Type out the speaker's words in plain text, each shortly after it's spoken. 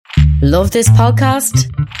Love this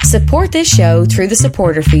podcast? Support this show through the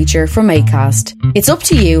supporter feature from Acast. It's up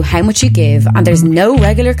to you how much you give, and there's no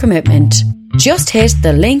regular commitment. Just hit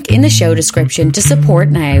the link in the show description to support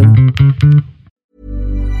now.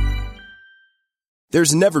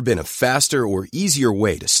 There's never been a faster or easier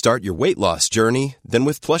way to start your weight loss journey than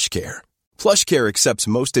with PlushCare. PlushCare accepts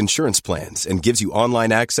most insurance plans and gives you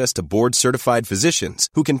online access to board-certified physicians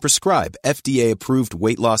who can prescribe FDA-approved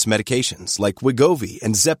weight loss medications like Wegovy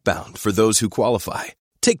and Zepbound for those who qualify.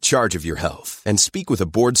 Take charge of your health and speak with a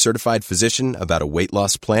board-certified physician about a weight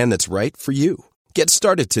loss plan that's right for you. Get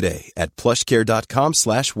started today at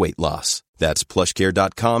plushcare.com/weight loss. That's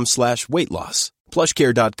plushcare.com/weight loss.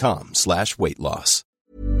 plushcare.com/weight loss.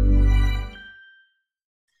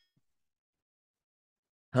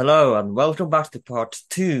 Hello and welcome back to part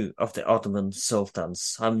 2 of the Ottoman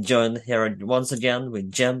Sultans. I'm joined here once again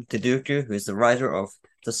with Cem Duducu, who is the writer of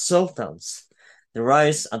The Sultans, The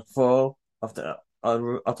Rise and Fall of the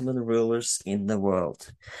Ottoman Rulers in the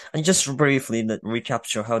World. And just briefly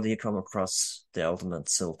recapture, how do you come across the Ottoman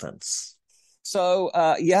Sultans? So,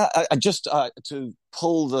 I just to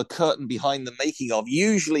pull the curtain behind the making of,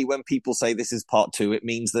 usually when people say this is part 2, it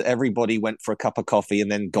means that everybody went for a cup of coffee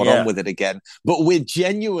and then got on with it again. But we're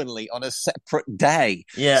genuinely on a separate day.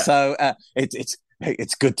 Yeah. So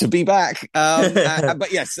it's good to be back.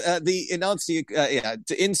 But yes,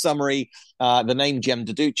 in summary, the name Cem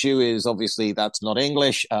Duducu is obviously, that's not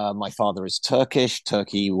English. My father is Turkish.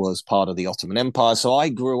 Turkey was part of the Ottoman Empire. So I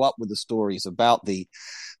grew up with the stories about the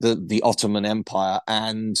Ottoman Empire,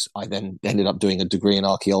 and I then ended up doing a degree in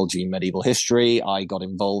archaeology and medieval history. I got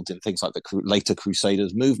involved in things like the later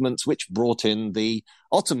Crusaders movements, which brought in the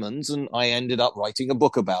Ottomans, and I ended up writing a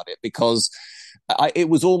book about it because it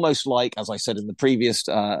was almost like, as I said in the previous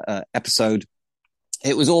episode,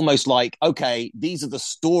 it was almost like, okay, these are the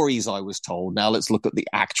stories I was told. Now let's look at the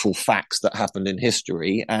actual facts that happened in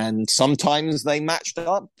history. And sometimes they matched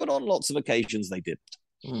up, but on lots of occasions they didn't.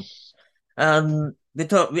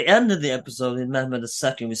 We ended the episode with Mehmed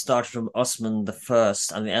II. We started from Osman I,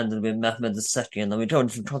 and we ended with Mehmed II. And we're going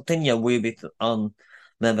to continue a wee bit on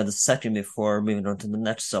Mehmed II before moving on to the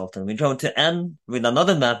next Sultan. We're going to end with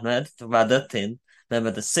another Mehmed, Vahdettin,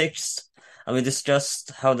 Mehmed VI. And we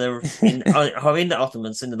discussed how in the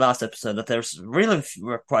Ottomans in the last episode that there's really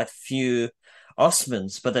quite few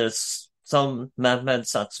Osmans, but there's some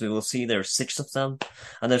Mehmeds, as we will see. There's 6 of them,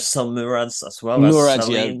 and there's some Murads as well as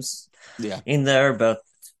Salims. Yeah. In there, but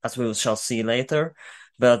as we shall see later.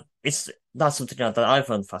 But that's something that I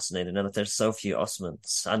found fascinating, and that there's so few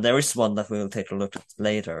Osmans. And there is one that we will take a look at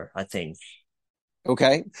later, I think.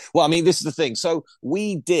 Okay. Well, I mean, this is the thing. So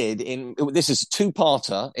this is a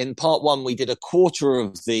 2-parter. In part 1, we did a quarter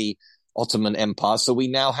of the Ottoman Empire. So we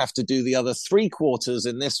now have to do the other 3 quarters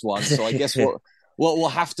in this one. So I guess we'll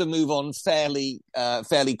have to move on fairly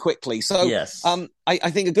quickly. So, yes.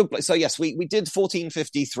 I think a good place. So yes, we did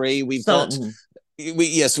 1453. We've got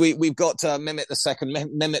Mehmet II,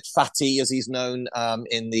 Mehmet Fatih, as he's known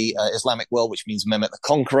in the Islamic world, which means Mehmet the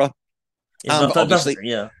Conqueror. Something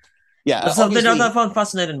that I found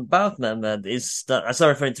fascinating about Mehmed is that,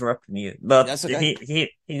 sorry for interrupting you, but okay. he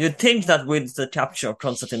you'd think that with the capture of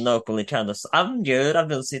Constantinople, he kind of, I'm good, I'm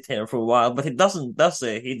going to sit here for a while, but he doesn't, does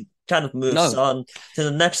he? He kind of moves on to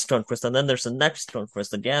the next conquest, and then there's the next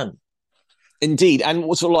conquest again. Indeed, and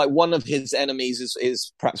sort of like one of his enemies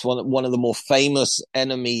is perhaps one of the more famous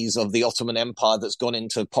enemies of the Ottoman Empire that's gone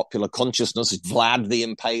into popular consciousness, is Vlad the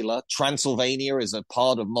Impaler. Transylvania is a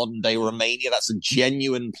part of modern day Romania. That's a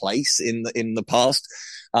genuine place in the past.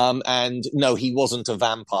 And no, he wasn't a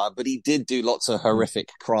vampire, but he did do lots of horrific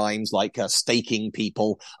crimes, like staking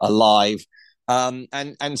people alive. And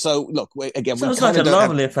so look, again, sounds like a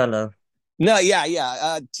lovely fellow. No,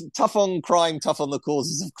 tough on crime, tough on the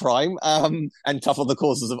causes of crime, and tough on the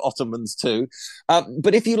causes of Ottomans too.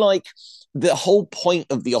 But if you like, the whole point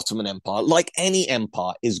of the Ottoman Empire, like any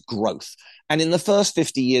empire, is growth. And in the first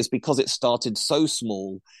 50 years, because it started so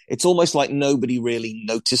small, it's almost like nobody really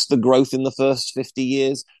noticed the growth in the first 50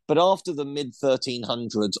 years. But after the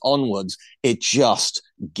mid-1300s onwards, it just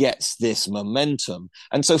gets this momentum.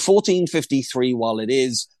 And so 1453, while it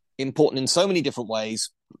is important in so many different ways,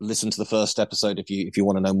 listen to the first episode if you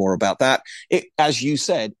want to know more about that. As you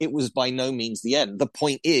said, it was by no means the end. The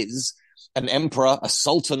point is an emperor, a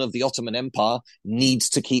sultan of the Ottoman Empire, needs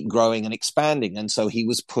to keep growing and expanding. And so he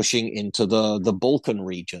was pushing into the Balkan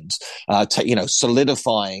regions,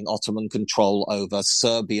 solidifying Ottoman control over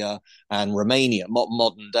Serbia and Romania,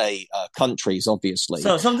 modern day countries, obviously.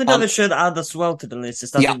 So something that we should add as well to the list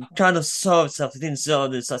is that Yeah. it kind of saw itself. It didn't saw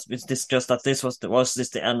this as it's just that this was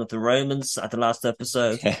the end of the Romans at the last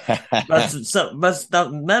episode. but that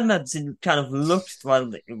Mehmed kind of looked,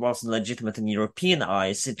 while it wasn't legitimate in European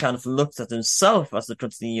eyes, it kind of looked at himself as the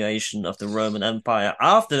continuation of the Roman Empire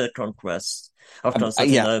after the conquest of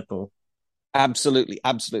Constantinople. Absolutely.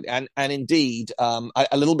 And indeed,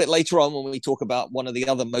 a little bit later on, when we talk about one of the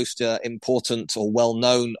other most important or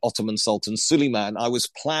well-known Ottoman sultans, Suleiman, I was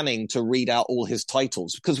planning to read out all his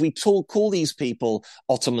titles, because we call these people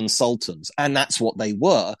Ottoman sultans, and that's what they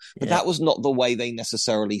were, but that was not the way they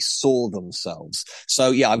necessarily saw themselves.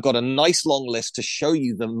 So yeah, I've got a nice long list to show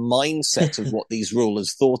you the mindset of what these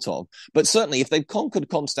rulers thought of. But certainly, if they've conquered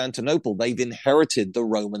Constantinople, they've inherited the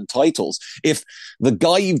Roman titles. If the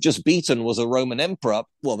guy you've just beaten was a Roman emperor,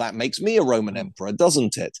 well, that makes me a Roman emperor,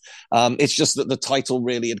 doesn't it? It's just that the title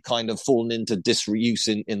really had kind of fallen into disuse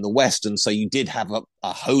in the West, and so you did have a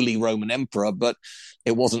holy Roman emperor, but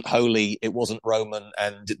it wasn't holy, it wasn't Roman,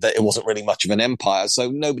 and it wasn't really much of an empire, so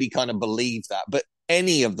nobody kind of believed that. But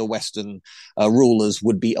any of the Western rulers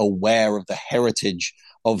would be aware of the heritage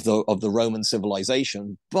of the Roman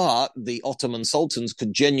civilization, but the Ottoman sultans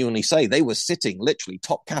could genuinely say they were sitting literally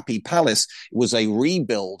Topkapi Palace was a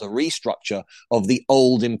rebuild, a restructure of the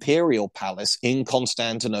old imperial palace in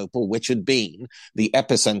Constantinople, which had been the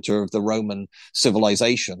epicenter of the Roman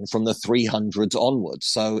civilization from the 300s onwards.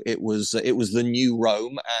 So it was the new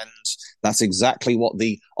Rome, and that's exactly what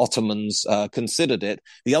the Ottomans considered it.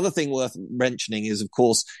 The other thing worth mentioning is, of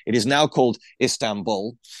course, it is now called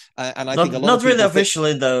Istanbul, and I think a lot not of people really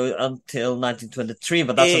officially though until 1923,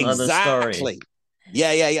 but that's another story.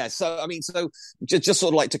 Yeah. So, I mean, just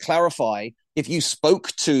sort of like to clarify, if you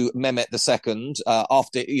spoke to Mehmet II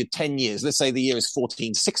after 10 years, let's say the year is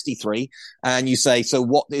 1463, and you say, so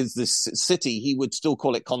what is this city? He would still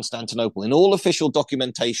call it Constantinople. In all official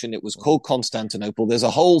documentation, it was called Constantinople. There's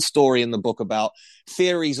a whole story in the book about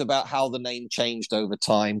theories about how the name changed over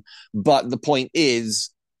time. But the point is,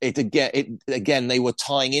 again, they were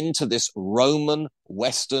tying into this Roman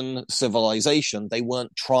Western civilization. They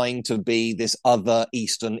weren't trying to be this other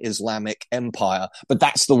Eastern Islamic empire, but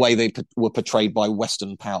that's the way they were portrayed by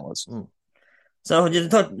Western powers. So you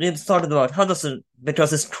started about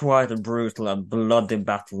because it's quite a brutal and bloody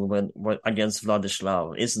battle when against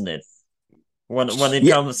Vladislav, isn't it? When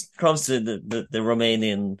it comes to the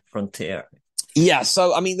Romanian frontier. Yeah,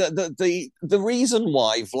 so I mean, the reason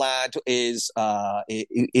why Vlad is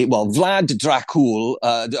Vlad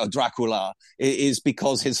Dracula is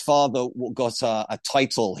because his father got a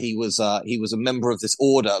title. He was a member of this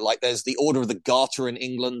order. Like, there's the Order of the Garter in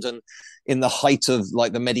England, and in the height of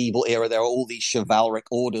like the medieval era, there are all these chivalric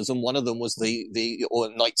orders, and one of them was the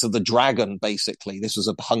Knights of the Dragon. Basically, this was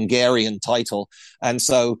a Hungarian title, and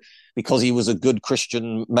so, because he was a good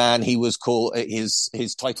Christian man, he was called,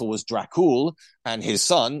 his title was Dracul, and his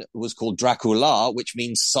son was called Dracula, which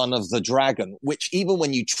means son of the dragon, which even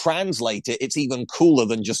when you translate it, it's even cooler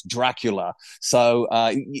than just Dracula. So,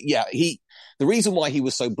 the reason why he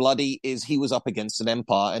was so bloody is he was up against an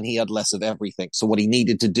empire and he had less of everything. So what he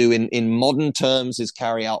needed to do in modern terms is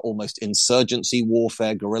carry out almost insurgency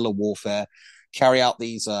warfare, guerrilla warfare, carry out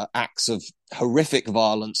these acts of horrific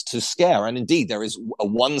violence to scare. And indeed, there is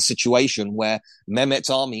one situation where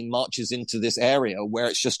Mehmet's army marches into this area where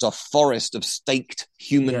it's just a forest of staked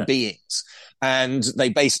human beings. And they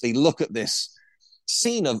basically look at this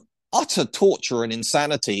scene of utter torture and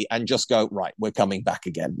insanity and just go, right, we're coming back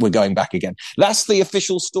again. We're going back again. That's the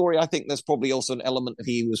official story. I think there's probably also an element of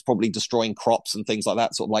he was probably destroying crops and things like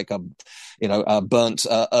that, sort of like a burnt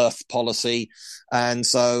earth policy. And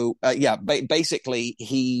so, basically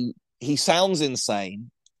he sounds insane.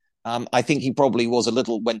 I think he probably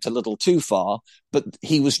went a little too far, but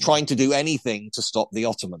he was trying to do anything to stop the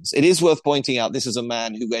Ottomans. It is worth pointing out this is a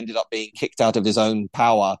man who ended up being kicked out of his own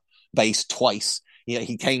power base twice.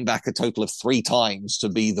 He came back a total of 3 times to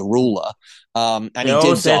be the ruler. And he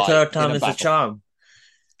did die. Third time is a charm.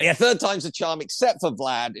 Yeah, third time's a charm, except for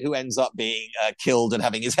Vlad, who ends up being killed and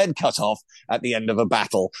having his head cut off at the end of a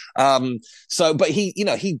battle. But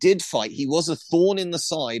he did fight. He was a thorn in the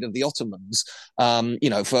side of the Ottomans,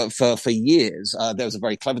 for years. There was a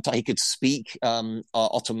very clever he could speak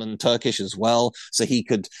Ottoman Turkish as well, so he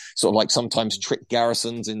could sort of like sometimes trick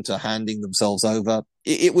garrisons into handing themselves over.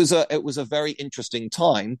 it was a very interesting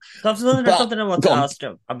time. Something I want to ask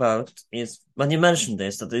about is when you mentioned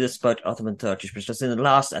this, that it is about Ottoman Turkish, because in the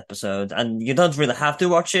last episode, and you don't really have to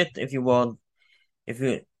watch it if you want,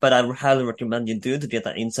 but I highly recommend you do to get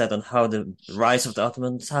that insight on how the rise of the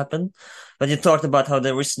Ottomans happened. But you talked about how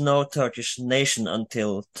there is no Turkish nation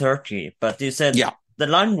until Turkey, but you said the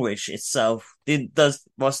language itself,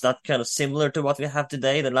 was that kind of similar to what we have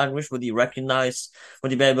today? The language, would you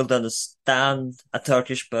be able to understand a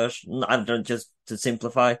Turkish person? I don't, just to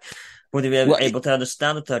simplify, would you be able to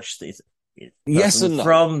understand the Turkish yes and no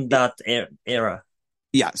from that era?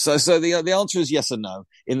 Yeah, so the answer is yes and no,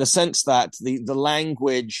 in the sense that the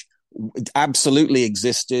language absolutely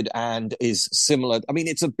existed and is similar. I mean,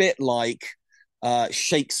 it's a bit like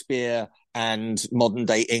Shakespeare and modern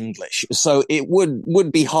day English. So it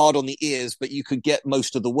would be hard on the ears, but you could get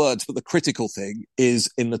most of the words. But the critical thing is,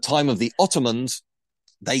 in the time of the Ottomans,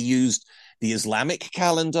 they used the Islamic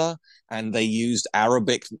calendar and they used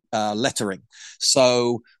Arabic lettering.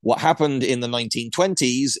 So what happened in the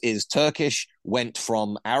 1920s is Turkish went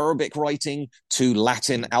from Arabic writing to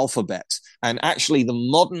Latin alphabet. And actually the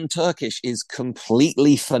modern Turkish is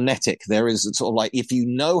completely phonetic. There is sort of like, if you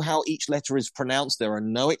know how each letter is pronounced, there are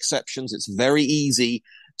no exceptions. It's very easy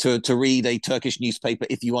to read a Turkish newspaper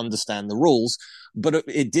if you understand the rules. But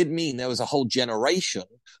it did mean there was a whole generation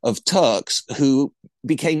of Turks who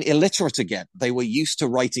became illiterate again. They were used to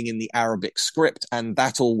writing in the Arabic script, and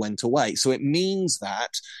that all went away. So it means that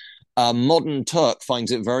a modern Turk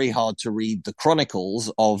finds it very hard to read the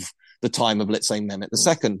chronicles of the time of, let's say, Mehmet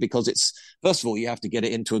II, because it's, first of all, you have to get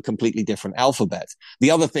it into a completely different alphabet. The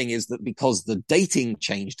other thing is that because the dating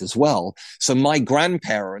changed as well. So my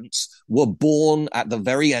grandparents were born at the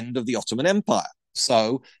very end of the Ottoman Empire.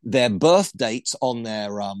 So their birth dates on their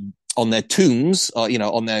tombs,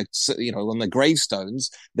 on their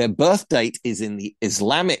gravestones, their birth date is in the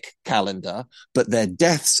Islamic calendar, but their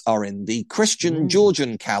deaths are in the Christian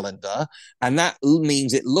Georgian calendar. And that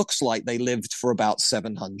means it looks like they lived for about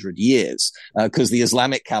 700 years, because the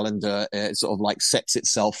Islamic calendar sort of like sets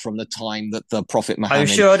itself from the time that the Prophet Muhammad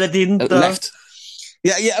left.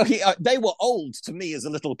 Yeah, they were old to me as a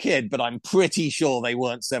little kid, but I'm pretty sure they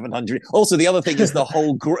weren't 700. Also, the other thing is the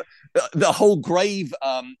whole grave.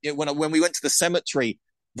 When we went to the cemetery,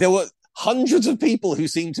 there were hundreds of people who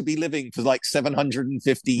seemed to be living for like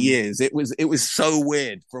 750 years. It was so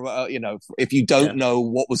weird if you don't know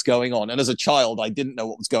what was going on. And as a child, I didn't know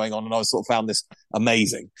what was going on, and I sort of found this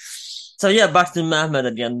amazing. So yeah, back to Mehmed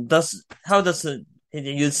again.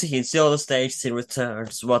 You see all the stage, he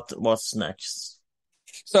returns. What's next?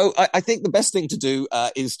 So I think the best thing to do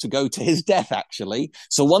is to go to his death, actually.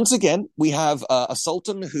 So once again, we have a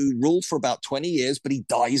sultan who ruled for about 20 years, but he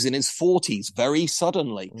dies in his 40s very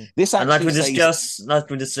suddenly. This actually, and like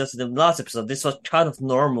we discussed in the last episode, this was kind of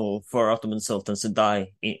normal for Ottoman sultans to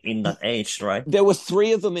die in that age, right? There were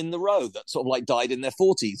 3 of them in the row that sort of like died in their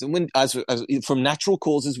 40s, and as from natural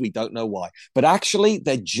causes, we don't know why. But actually,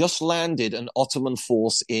 they just landed an Ottoman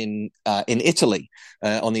force in Italy,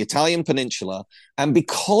 on the Italian peninsula, and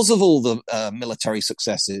because of all the military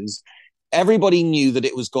successes, everybody knew that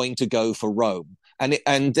it was going to go for Rome.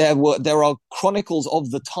 And there are chronicles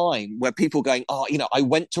of the time where people going, I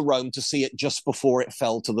went to Rome to see it just before it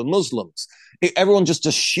fell to the Muslims. Everyone just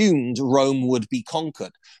assumed Rome would be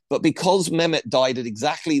conquered. But because Mehmet died at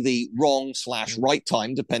exactly the wrong/right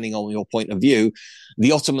time, depending on your point of view,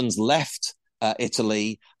 the Ottomans left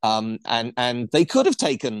Italy, and they could have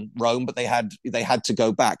taken Rome, but they had to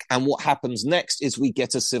go back. And what happens next is we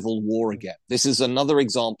get a civil war again. This is another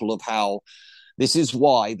example of how this is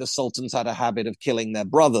why the sultans had a habit of killing their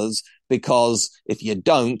brothers, because if you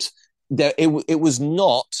don't, it was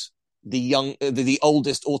not the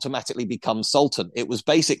oldest automatically becomes sultan. It was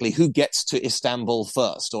basically who gets to Istanbul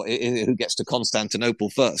first, or who gets to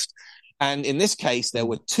Constantinople first. And in this case, there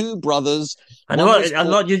were 2 brothers. And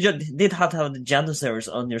you just did have to have the Janissaries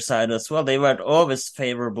on your side as well. They weren't always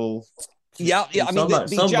favorable. Yeah. I mean,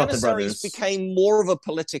 the Janissaries became more of a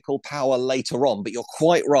political power later on. But you're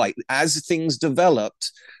quite right. As things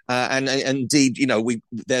developed, and indeed,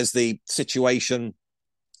 there's the situation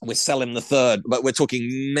with Selim III, but we're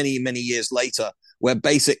talking many, many years later, where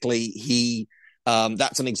basically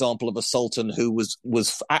that's an example of a sultan who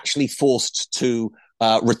was actually forced to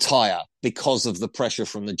retire because of the pressure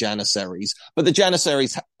from the Janissaries. But the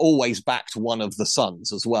Janissaries always backed one of the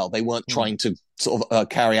sons as well. They weren't trying to sort of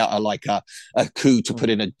carry out a coup to put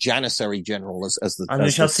in a Janissary general as the And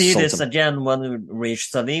we shall see sultan. This again when we reach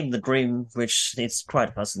Salim the Dream, which is quite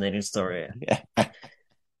a fascinating story.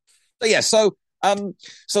 Yeah. So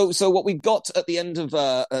So what we've got at the end of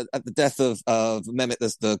at the death of Mehmet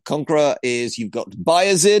the Conqueror is you've got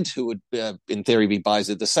Bayezid, who would in theory be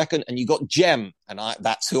Bayezid II, and you got Cem, and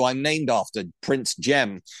that's who I'm named after, Prince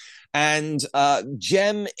Cem. And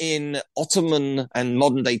Cem in Ottoman and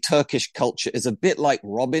modern day Turkish culture is a bit like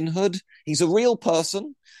Robin Hood. He's a real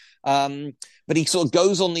person. But he sort of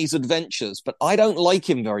goes on these adventures, but I don't like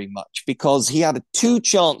him very much because he had 2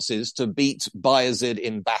 chances to beat Bayezid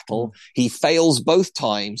in battle. He fails both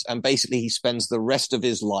times, and basically he spends the rest of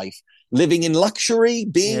his life living in luxury,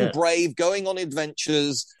 being brave, going on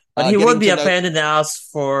adventures. But he would be a pain in the ass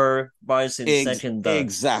for Bayezid second.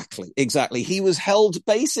 Exactly. He was held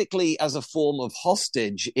basically as a form of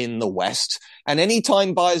hostage in the West. And any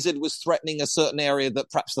time Bayezid was threatening a certain area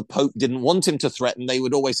that perhaps the Pope didn't want him to threaten, they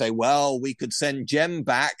would always say, well, we could send Cem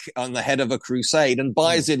back on the head of a crusade. And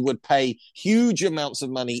Bayezid would pay huge amounts of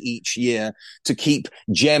money each year to keep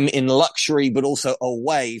Cem in luxury, but also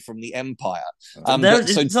away from the empire.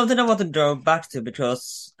 There's something I want to draw back to,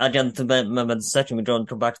 because again, to Mehmet II, we don't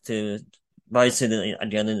come back to Bayezid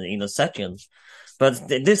again in a second. But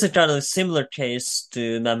this is kind of a similar case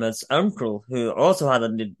to Mehmet's uncle, who also had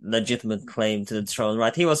a legitimate claim to the throne,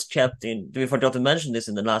 right? He was kept we forgot to mention this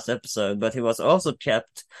in the last episode, but he was also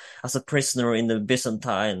kept as a prisoner in the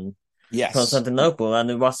Byzantine Constantinople, and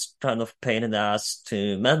it was kind of pain in the ass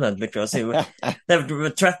to Mehmet because they were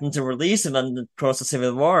threatened to release him and cause a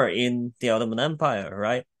civil war in the Ottoman Empire,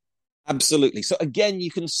 right? Absolutely. So again, you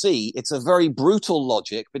can see it's a very brutal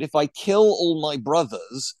logic, but if I kill all my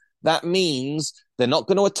brothers, that means they're not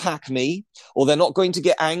going to attack me, or they're not going to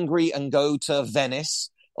get angry and go to Venice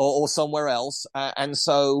or somewhere else. And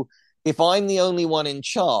so if I'm the only one in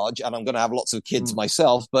charge, and I'm going to have lots of kids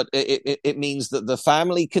myself, but it means that the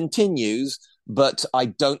family continues, but I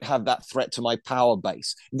don't have that threat to my power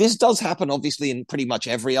base. This does happen, obviously, in pretty much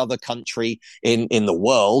every other country in the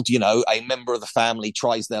world. You know, a member of the family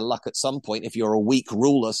tries their luck at some point. If you're a weak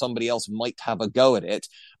ruler, somebody else might have a go at it.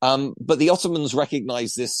 But the Ottomans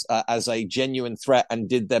recognized this as a genuine threat and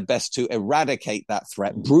did their best to eradicate that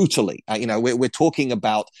threat brutally. We're talking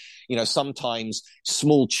about, sometimes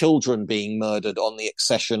small children being murdered on the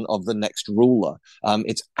accession of the next ruler.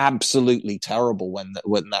 It's absolutely terrible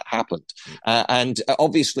when that happened. And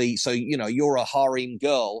obviously, so, you're a harem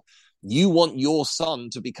girl. You want your son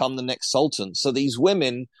to become the next sultan. So these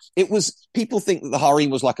women, people think that the harem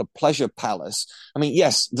was like a pleasure palace. I mean,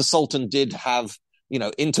 yes, the sultan did have,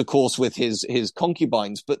 intercourse with his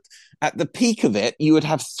concubines, but at the peak of it, you would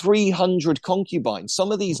have 300 concubines.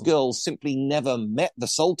 Some of these girls simply never met the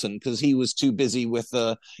sultan because he was too busy with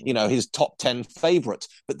his top 10 favorites.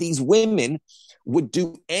 But these women would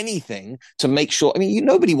do anything to make sure. I mean,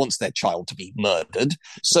 nobody wants their child to be murdered.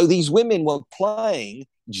 So these women were playing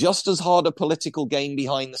just as hard a political game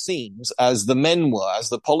behind the scenes as the men were, as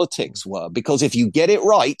the politics were, because if you get it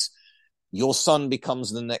right, your son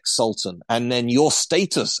becomes the next sultan, and then your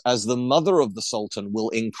status as the mother of the sultan will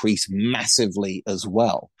increase massively as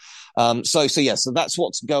well. So that's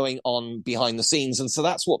what's going on behind the scenes. And so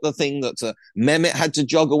that's what the thing that Mehmet had to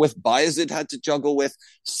juggle with, Bayezid had to juggle with,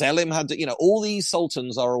 Selim had to, all these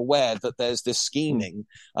sultans are aware that there's this scheming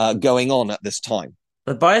going on at this time.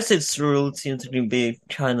 But Bayezid's rule seems to be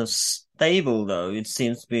kind of stable, though. It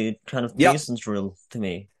seems to be kind of decent rule to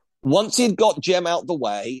me. Once he'd got Cem out the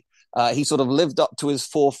way, he sort of lived up to his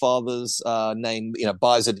forefather's name,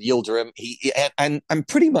 Bayezid Yildirim. And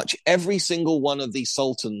pretty much every single one of these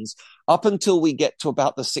sultans, up until we get to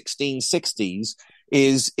about the 1660s,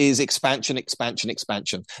 is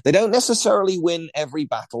expansion. They don't necessarily win every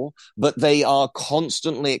battle, but they are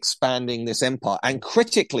constantly expanding this empire. And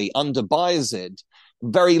critically, under Bayezid,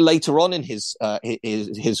 very later on in his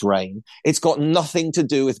reign, it's got nothing to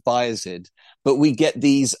do with Bayezid, but we get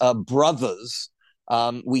these brothers.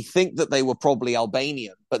 We think that they were probably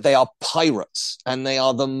Albanian, but they are pirates, and they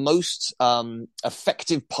are the most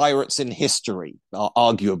effective pirates in history,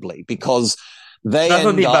 arguably, because that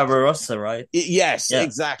would be Barbarossa, right? Yes,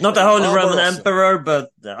 exactly. Not the Holy Roman Emperor, but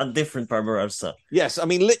a different Barbarossa. Yes, I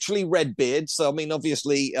mean, literally red beards. So, I mean,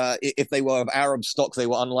 obviously, if they were of Arab stock, they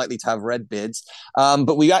were unlikely to have red beards. But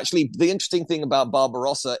the interesting thing about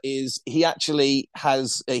Barbarossa is he actually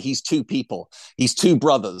he's 2 people. He's 2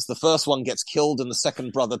 brothers. The first one gets killed and the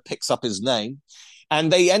second brother picks up his name.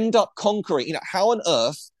 And they end up conquering. How on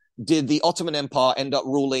earth did the Ottoman Empire end up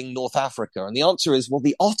ruling North Africa? And the answer is, well,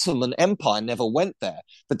 the Ottoman Empire never went there.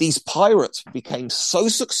 But these pirates became so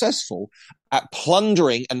successful at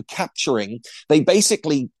plundering and capturing, they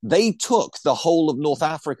took the whole of North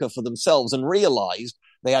Africa for themselves and realized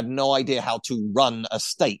they had no idea how to run a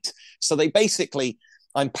state. So they basically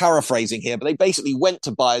I'm paraphrasing here, but they basically went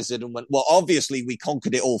to Bayezid and went, well, obviously we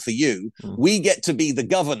conquered it all for you. We get to be the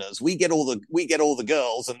governors. We get all the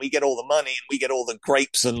girls, and we get all the money, and we get all the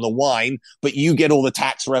grapes and the wine, but you get all the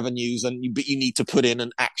tax revenues, but you need to put in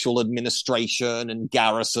an actual administration and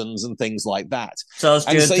garrisons and things like that. Sounds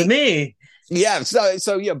good to me. Yeah, so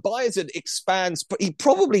Bayezid expands. He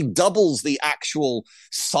probably doubles the actual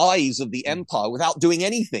size of the empire without doing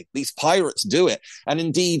anything. These pirates do it, and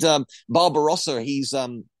indeed, Barbarossa, he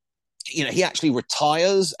actually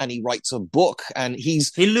retires and he writes a book, and he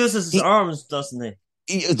loses his arms, doesn't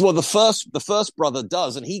he? Well, the first brother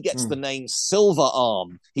does, and he gets the name Silver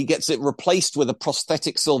Arm. He gets it replaced with a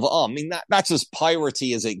prosthetic silver arm. I mean, that's as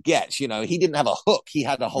piratey as it gets. He didn't have a hook; he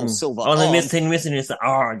had a whole silver arm. Only missing is the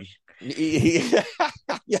arg.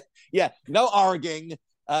 Yeah, no arguing,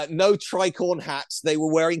 no tricorn hats. They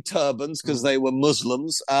were wearing turbans because they were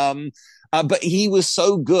Muslims. But he was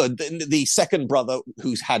so good, the second brother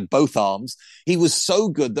who's had both arms, he was so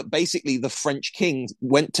good that basically the French king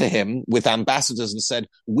went to him with ambassadors and said,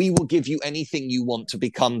 we will give you anything you want to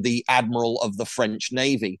become the admiral of the French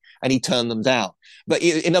Navy. And he turned them down. But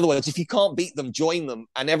in other words, if you can't beat them, join them.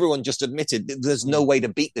 And everyone just admitted there's no way to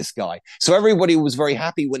beat this guy. So everybody was very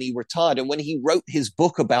happy when he retired. And when he wrote his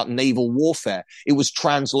book about naval warfare, it was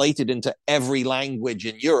translated into every language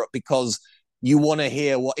in Europe because you want to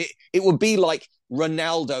hear what it would be like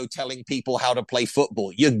Ronaldo telling people how to play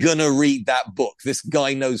football. You're going to read that book. This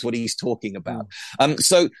guy knows what he's talking about.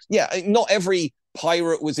 So yeah, not every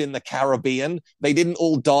pirate was in the Caribbean. They didn't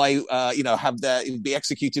all die, be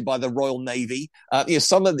executed by the Royal Navy.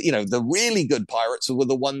 Some of the really good pirates were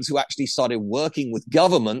the ones who actually started working with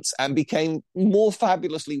governments and became more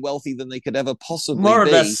fabulously wealthy than they could ever possibly be. More or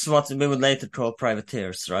less what we would later call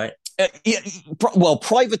privateers, right?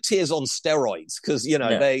 Privateers on steroids, because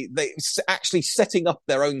they actually setting up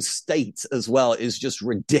their own state as well is just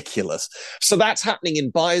ridiculous. So that's happening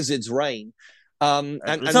in Bayezid's reign. And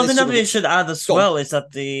something that we should add as well is that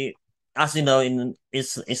as you know, in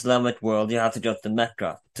Islamic world, you have to go to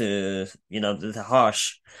Mecca to the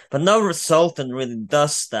Hajj, but no Sultan really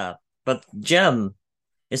does that. But Jem,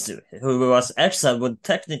 who was exiled, would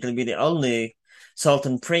technically be the only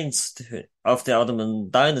Sultan Prince of the Ottoman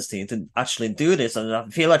dynasty to actually do this. And I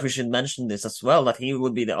feel like we should mention this as well, that he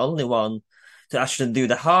would be the only one to actually do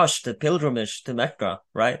the Hajj, the pilgrimage to Mecca,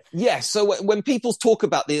 right? Yeah, so when people talk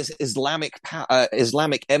about this Islamic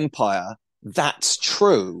empire, that's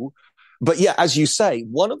true. But yeah, as you say,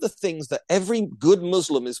 one of the things that every good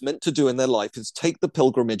Muslim is meant to do in their life is take the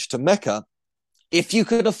pilgrimage to Mecca, if you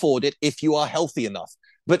can afford it, if you are healthy enough.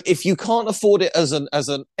 But if you can't afford it as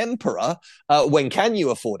an emperor, when can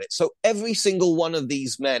you afford it? So every single one of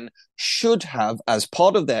these men should have, as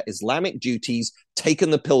part of their Islamic duties,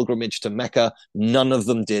 taken the pilgrimage to Mecca. None of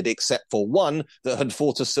them did, except for one that had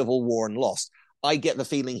fought a civil war and lost. I get the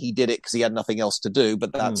feeling he did it because he had nothing else to do,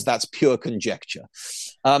 but that's pure conjecture.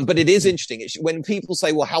 But it is interesting. When people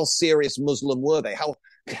say, well, how serious Muslim were they? How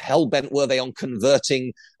hell-bent were they on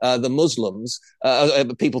converting the Muslims,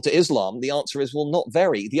 people to Islam? The answer is, well, not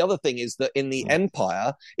very. The other thing is that in the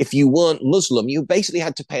empire, if you weren't Muslim, you basically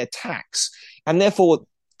had to pay a tax. And therefore,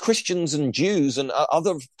 Christians and Jews and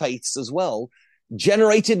other faiths as well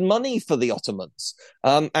generated money for the Ottomans.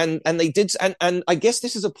 And they did. And I guess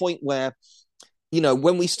this is a point where,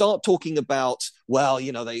 when we start talking about,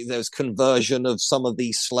 there's conversion of some of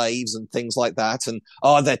these slaves and things like that, and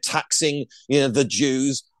they're taxing, the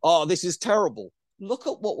Jews. This is terrible. Look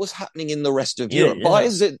at what was happening in the rest of Europe.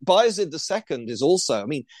 Bayezid II is also,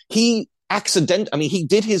 he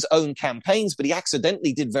did his own campaigns, but he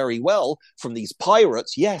accidentally did very well from these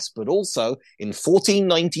pirates, yes, but also in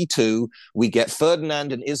 1492, we get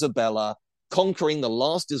Ferdinand and Isabella conquering the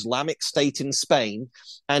last Islamic state in Spain.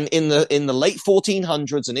 And in the late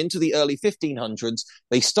 1400s and into the early 1500s,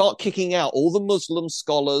 they start kicking out all the Muslim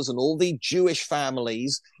scholars and all the Jewish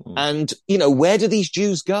families. And, where do these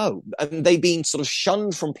Jews go? And they've been sort of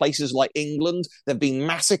shunned from places like England. There've been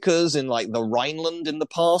massacres in like the Rhineland in the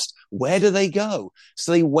past. Where do they go?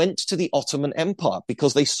 So they went to the Ottoman Empire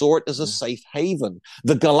because they saw it as a safe haven.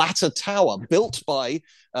 The Galata Tower, built by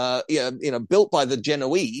the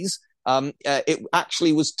Genoese, it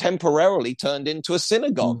actually was temporarily turned into a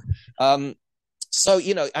synagogue. And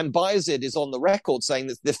Bayezid is on the record saying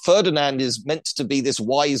that Ferdinand is meant to be this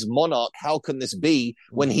wise monarch. How can this be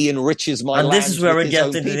when he enriches my land? And this is where we get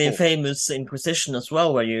into the famous Inquisition as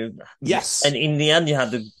well, where yes, and in the end you had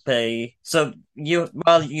to pay. So you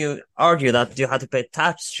argue that you had to pay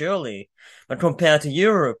tax, surely, but compared to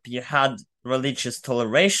Europe, you had religious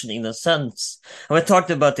toleration in a sense. And we talked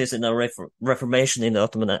about this in a Reformation in the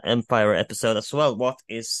Ottoman Empire episode as well. What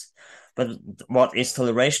is But what is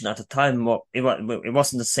toleration at the time? It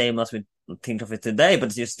wasn't the same as we think of it today,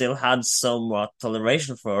 but you still had somewhat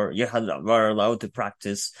toleration were allowed to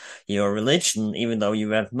practice your religion, even though you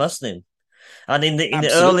weren't Muslim. And in the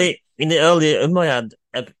early Umayyad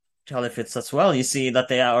caliphates as well, you see that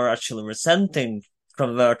they are actually resenting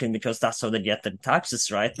converting because that's how they get their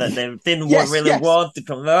taxes, right? That they didn't want to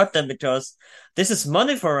convert them because this is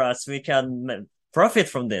money for us. We can profit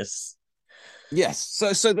from this. Yes.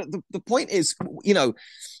 So the point is,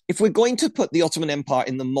 if we're going to put the Ottoman Empire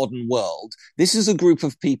in the modern world, this is a group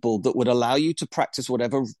of people that would allow you to practice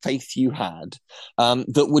whatever faith you had,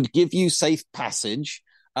 that would give you safe passage,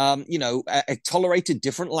 tolerated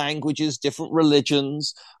different languages, different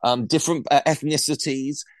religions, different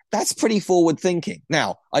ethnicities. That's pretty forward thinking.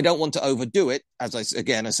 Now, I don't want to overdo it. As I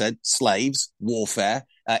said, slaves, warfare,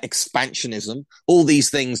 expansionism, all these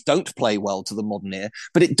things don't play well to the modern ear,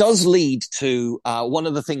 but it does lead to one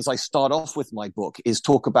of the things I start off with my book is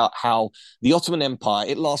talk about how the Ottoman Empire,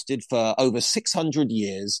 it lasted for over 600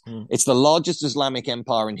 years. It's the largest Islamic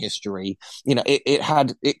empire in history.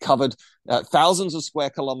 It covered thousands of square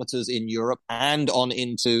kilometers in Europe and on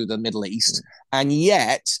into the Middle East. And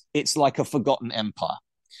yet it's like a forgotten empire.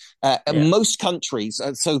 Most countries.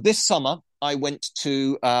 So this summer, I went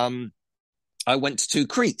to Crete,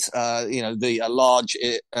 the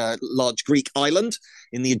large Greek island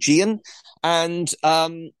in the Aegean, and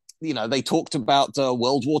they talked about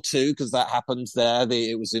World War II because that happened there.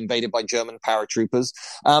 It was invaded by German paratroopers,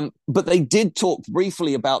 but they did talk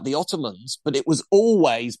briefly about the Ottomans, but it was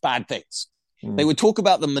always bad things. They would talk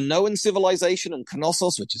about the Minoan civilization and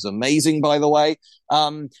Knossos, which is amazing, by the way.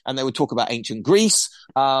 And they would talk about ancient Greece.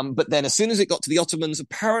 But then as soon as it got to the Ottomans,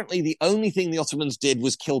 apparently the only thing the Ottomans did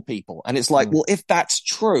was kill people. And it's like, well, if that's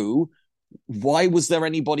true, why was there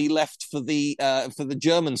anybody left for the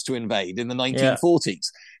Germans to invade in the 1940s? Yeah.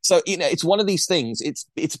 So, it's one of these things.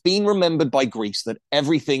 It's been remembered by Greece that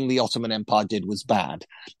everything the Ottoman Empire did was bad.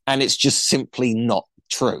 And it's just simply not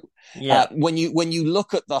true. Yeah. When you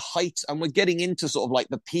look at the height, and we're getting into sort of like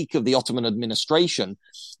the peak of the Ottoman administration,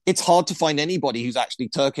 it's hard to find anybody who's actually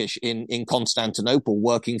Turkish in Constantinople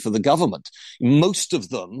working for the government. Most of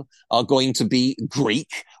them are going to be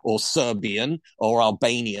Greek or Serbian or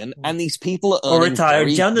Albanian, and these people are earning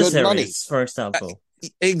retired very good money. For example.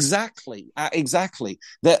 Exactly.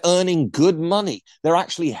 They're earning good money. They're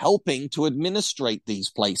actually helping to administrate these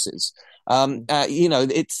places.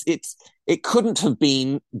 It couldn't have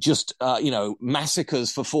been just,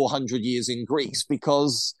 massacres for 400 years in Greece,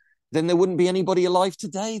 because then there wouldn't be anybody alive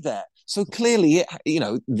today there. So clearly,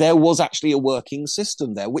 there was actually a working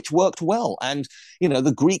system there, which worked well. And,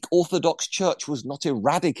 the Greek Orthodox Church was not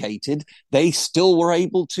eradicated. They still were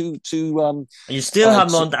able to you still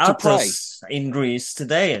have Mount Athos in Greece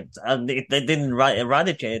today. And they didn't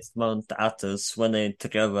eradicate Mount Athos when they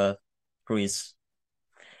took over Greece.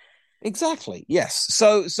 Exactly. Yes.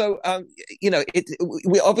 So,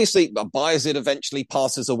 we obviously, Bayezid eventually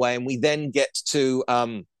passes away, and we then get to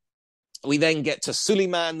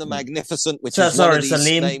Suleiman the Magnificent, which is one of these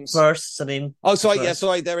Salim names. First, Salim. Oh, sorry. First. Yeah,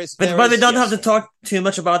 sorry. But we don't have to talk too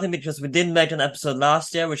much about him, because we did make an episode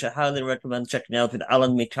last year, which I highly recommend checking out, with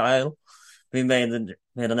Alan Mikhail. We made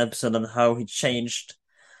an episode on how he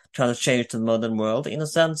trying to change the modern world in a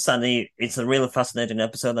sense, and it's a really fascinating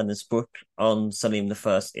episode, and his book on Salim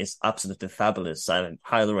I is absolutely fabulous. I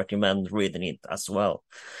highly recommend reading it as well.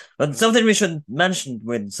 But something we should mention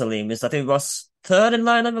with Salim is that he was third in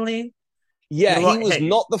line, I believe. Yeah, he was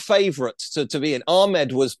not the favorite to be in.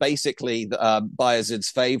 Ahmed was basically Bayezid's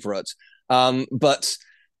favorite, but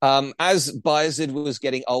as Bayezid was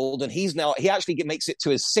getting old, and he actually makes it to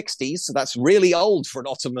his 60s, so that's really old for an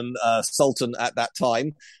Ottoman sultan at that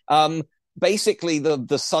time. Basically,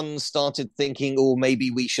 the sons started thinking, oh, maybe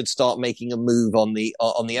we should start making a move on the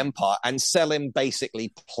empire, and Selim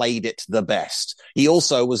basically played it the best. He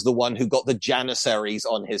also was the one who got the Janissaries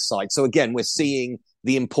on his side. So again, we're seeing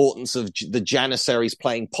the importance of the Janissaries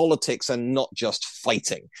playing politics and not just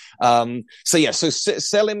fighting. So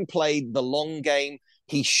Selim played the long game.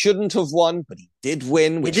 He shouldn't have won, but he did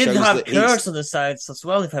win. He did have Kurds on the sides as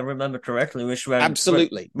well, if I remember correctly, which were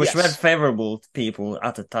favorable to people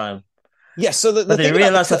at the time. Yes, so but he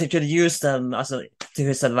realized that he could use them to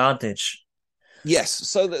his advantage. Yes,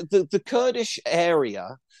 so the Kurdish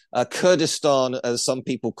area, Kurdistan, as some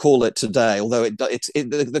people call it today, although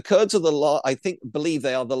the Kurds are believe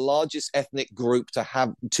they are the largest ethnic group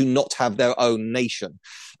to not have their own nation.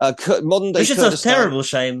 Modern day Which is Kurdistan, a terrible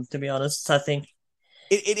shame, to be honest. I think.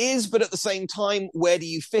 It is, but at the same time, where do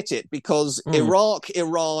you fit it? Because Iraq,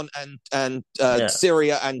 Iran, and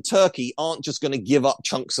Syria and Turkey aren't just going to give up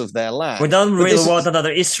chunks of their land. We don't really want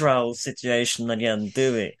another Israel situation again,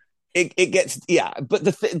 do we? It gets but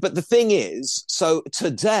the thing is, so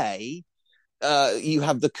today. You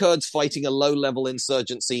have the Kurds fighting a low-level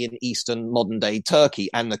insurgency in eastern modern-day Turkey,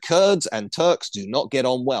 and the Kurds and Turks do not get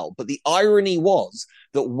on well. But the irony was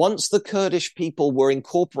that once the Kurdish people were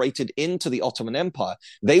incorporated into the Ottoman Empire,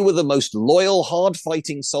 they were the most loyal,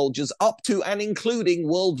 hard-fighting soldiers up to and including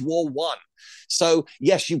World War I. So,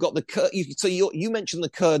 yes, you've got you mentioned the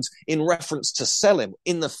Kurds in reference to Selim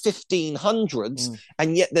in the 1500s,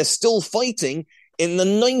 and yet they're still fighting in the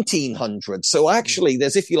 1900s. So actually,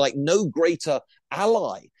 there's, if you like, no greater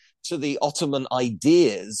ally to the Ottoman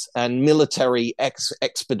ideas and military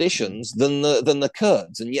expeditions than the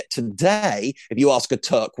Kurds. And yet today, if you ask a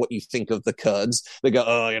Turk what you think of the Kurds, they go,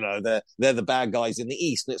 oh, you know, they're the bad guys in the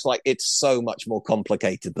East. And it's like, it's so much more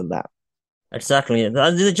complicated than that. Exactly.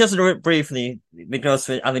 And just briefly, because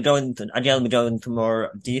we go into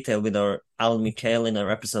more detail with our Al Mikhail in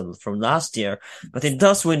our episode from last year, but he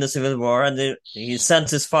does win the civil war, and he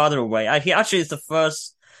sends his father away. He actually is the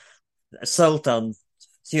first sultan,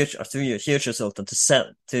 future sultan,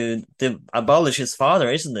 to abolish his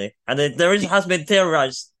father, isn't he? And has been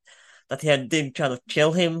theorized that he did kind of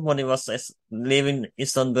kill him when he was leaving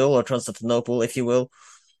Istanbul or Constantinople, if you will.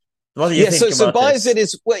 What do you think about this? Bayezid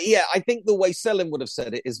is, I think the way Selim would have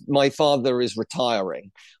said it is, my father is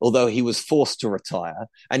retiring, although he was forced to retire,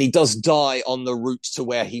 and he does die on the route to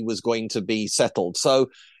where he was going to be settled. So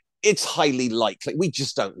it's highly likely. We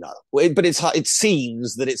just don't know. But it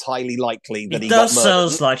seems that it's highly likely that he got murdered. It does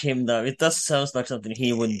sound like him, though. It does sound like something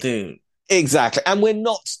he would do. Exactly. And we're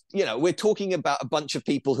not, we're talking about a bunch of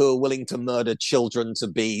people who are willing to murder children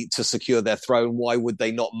to secure their throne. Why would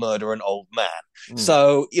they not murder an old man?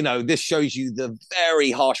 So, this shows you the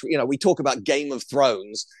very harsh, we talk about Game of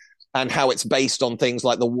Thrones and how it's based on things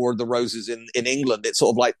like the War of the Roses in England. It's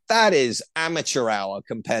sort of like, that is amateur hour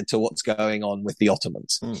compared to what's going on with the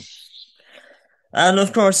Ottomans. And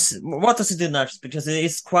of course, what does he do next? Because it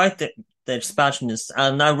is quite the expansionist.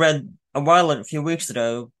 And I read a few weeks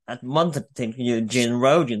ago, at month, I think, Eugene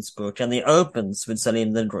Rodin's book, and he opens with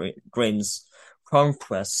Salim the Dream's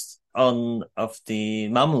conquest of the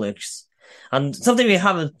Mamluks. And something we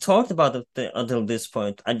haven't talked about until this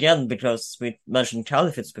point, again, because we mentioned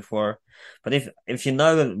caliphates before, but if you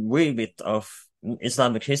know a wee bit of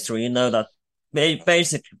Islamic history, you know that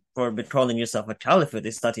basic for calling yourself a caliphate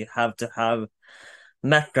is that you have to have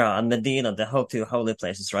Mecca and Medina, the two holy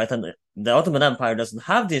places, right? And the Ottoman Empire doesn't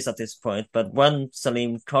have this at this point, but when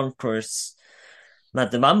Salim conquers the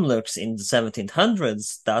Mamluks in the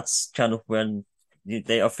 1700s, that's kind of when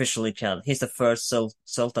they officially can. He's the first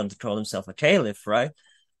sultan to call himself a caliph, right?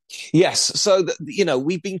 Yes. So,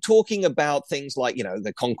 we've been talking about things like,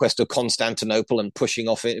 the conquest of Constantinople and pushing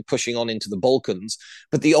on into the Balkans.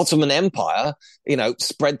 But the Ottoman Empire,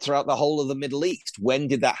 spread throughout the whole of the Middle East. When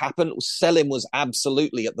did that happen? Selim was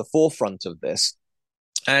absolutely at the forefront of this.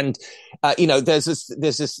 And, there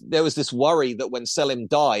was this worry that when Selim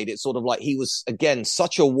died, it's sort of like he was, again,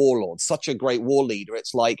 such a warlord, such a great war leader.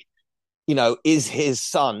 It's like, is his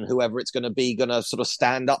son, whoever it's going to be, going to sort of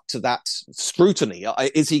stand up to that scrutiny?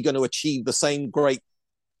 Is he going to achieve the same great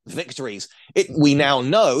victories? We now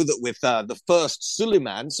know that with the first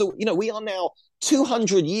Suleiman, so, we are now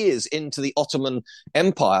 200 years into the Ottoman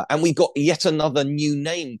Empire, and we've got yet another new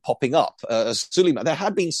name popping up, Suleiman. There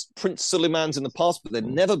had been Prince Suleimans in the past, but there'd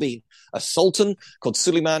never been a sultan called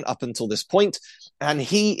Suleiman up until this point. And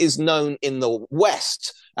he is known in the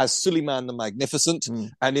West as Suleiman the Magnificent,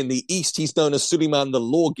 and in the East, he's known as Suleiman the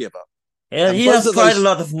Lawgiver. Yeah, he has quite a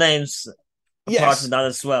lot of names. Apart from that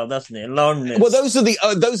as well, doesn't he? Long list. Well, those are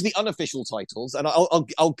the unofficial titles, and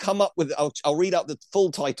I'll come up with I'll read out the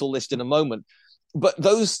full title list in a moment. But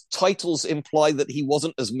those titles imply that he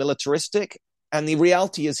wasn't as militaristic, and the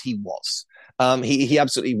reality is he was. He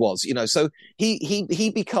absolutely was, So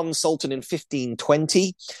he becomes sultan in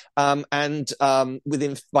 1520, and by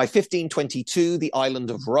 1522, the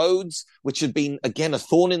island of Rhodes, which had been again a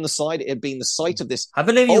thorn in the side, it had been the site of this. I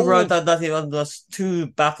believe you wrote that he lost 2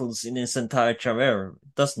 battles in his entire career,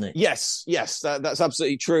 doesn't it? Yes, that's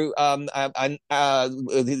absolutely true. The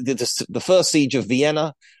first siege of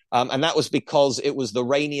Vienna. And that was because it was the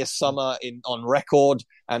rainiest summer on record,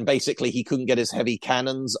 and basically he couldn't get his heavy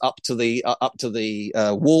cannons up to the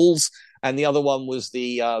walls. And the other one was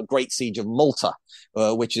the Great Siege of Malta,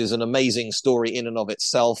 which is an amazing story in and of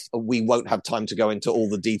itself. We won't have time to go into all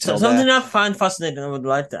the details. Something I find fascinating, I would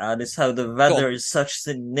like to add, is how the weather is such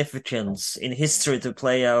significance in history to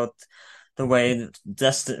play out the way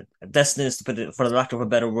destiny, for the lack of a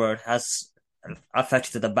better word, has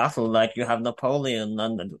affected the battle. Like you have Napoleon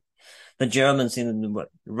and the Germans in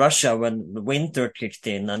Russia when the winter kicked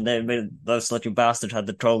in, and those little bastards had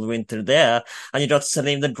the cold winter there, and you got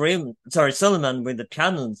Suleiman with the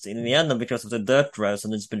cannons in Vienna because of the dirt roads,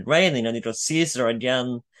 and it's been raining, and you got Caesar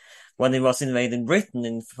again when he was invading Britain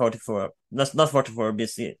in 44. That's not 44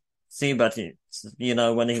 BC, but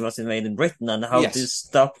when he was invading Britain, and how this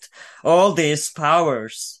stopped all these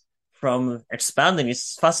powers from expanding.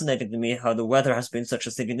 It's fascinating to me how the weather has been such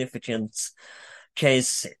a significant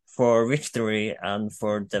case for victory and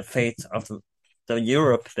for the fate of the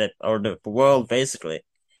Europe or the world, basically.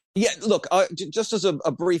 Yeah, look, just as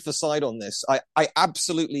a brief aside on this, I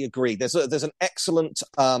absolutely agree. There's an excellent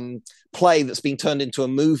play that's been turned into a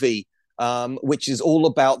movie, which is all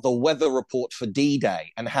about the weather report for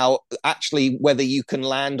D-Day and how actually whether you can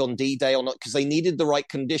land on D-Day or not, because they needed the right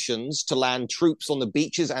conditions to land troops on the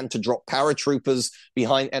beaches and to drop paratroopers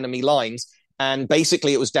behind enemy lines. And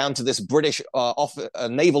basically, it was down to this British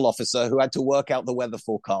naval officer who had to work out the weather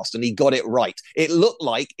forecast, and he got it right. It looked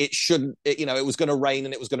like it was going to rain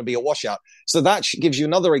and it was going to be a washout. So that gives you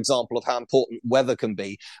another example of how important weather can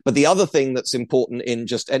be. But the other thing that's important in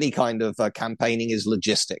just any kind of campaigning is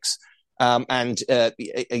logistics.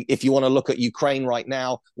 If you want to look at Ukraine right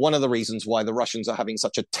now, one of the reasons why the Russians are having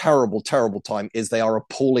such a terrible, terrible time is they are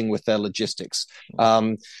appalling with their logistics.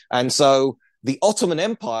 And so the Ottoman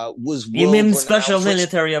Empire was... You mean special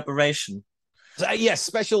military operation? Yes,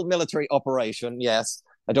 special military operation, yes.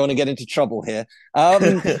 I don't want to get into trouble here. But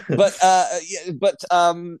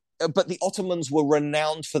the Ottomans were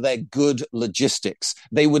renowned for their good logistics.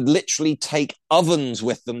 They would literally take ovens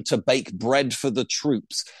with them to bake bread for the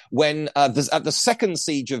troops. When at the second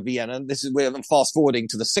siege of Vienna, we're fast forwarding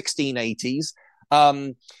to the 1680s,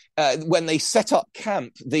 when they set up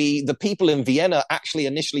camp, the people in Vienna actually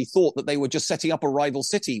initially thought that they were just setting up a rival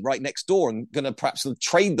city right next door and going to perhaps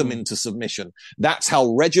trade them into submission. That's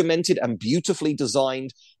how regimented and beautifully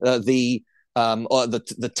designed the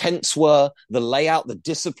tents were, the layout, the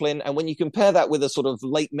discipline. And when you compare that with a sort of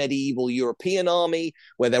late medieval European army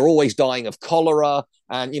where they're always dying of cholera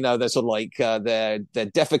and, they're sort of like, they're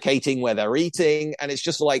defecating where they're eating. And it's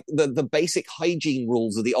just like the basic hygiene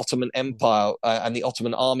rules of the Ottoman Empire and the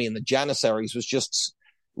Ottoman army and the Janissaries was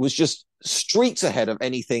just streets ahead of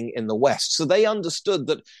anything in the West. So they understood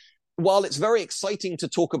that while it's very exciting to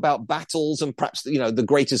talk about battles and perhaps, the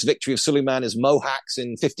greatest victory of Suleiman is Mohacs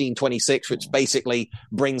in 1526, which basically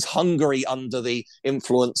brings Hungary under the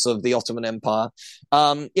influence of the Ottoman Empire.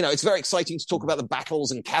 It's very exciting to talk about the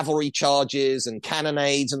battles and cavalry charges and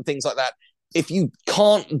cannonades and things like that. If you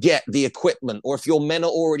can't get the equipment or if your men are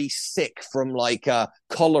already sick from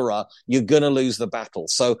cholera, you're going to lose the battle.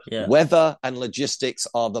 So weather and logistics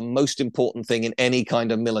are the most important thing in any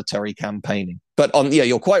kind of military campaigning. But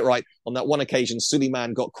you're quite right. On that one occasion,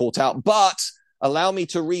 Suleiman got caught out. But allow me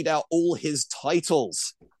to read out all his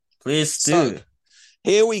titles. Please do. So,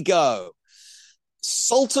 here we go.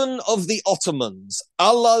 Sultan of the Ottomans,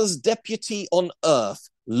 Allah's deputy on earth,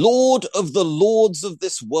 Lord of the lords of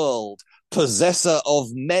this world, possessor of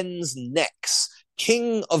men's necks,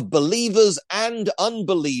 king of believers and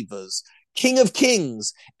unbelievers, king of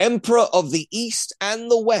kings, emperor of the east and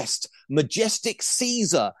the west, majestic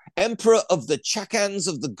Caesar, emperor of the Chakans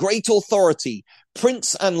of the great authority,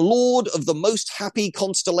 prince and lord of the most happy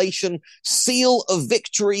constellation, seal of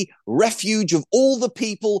victory, refuge of all the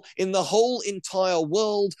people in the whole entire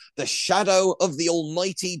world, the shadow of the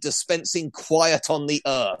Almighty dispensing quiet on the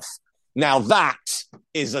earth. Now that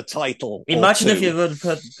is a title. Imagine if you would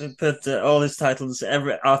put all his titles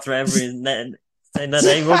after every name. And then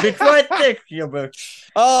they will be quite thick, your book.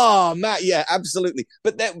 Oh, Matt, yeah, absolutely.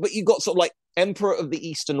 But you got sort of like Emperor of the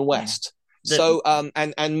East and West. So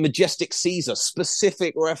and majestic Caesar,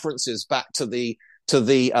 specific references back to the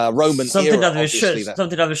Roman something era.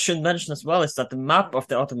 Something that we should mention as well is that the map of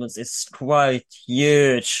the Ottomans is quite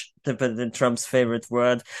huge, to put in Trump's favorite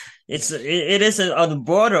word. It is on the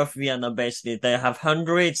border of Vienna, basically. They have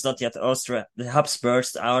Hungary, it's not yet Austria. The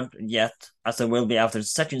Habsburgs aren't yet, as they will be after the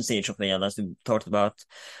second siege of Vienna, as we talked about.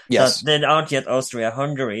 Yes. They aren't yet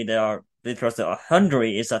Austria-Hungary. They are, because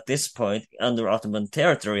Hungary is at this point under Ottoman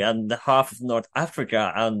territory, and the half of North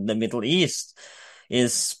Africa and the Middle East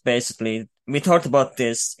is basically... We talked about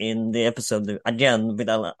this in the episode, again, with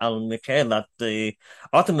Alan Mikhail, that the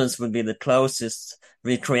Ottomans would be the closest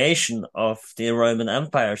recreation of the Roman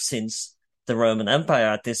Empire since the Roman Empire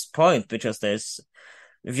at this point, because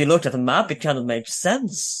if you look at the map, it kind of makes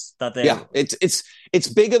sense that they... Yeah, it's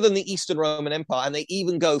bigger than the Eastern Roman Empire, and they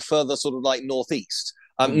even go further sort of like northeast.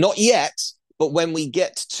 Not yet, But when we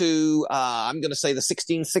get to, I'm going to say the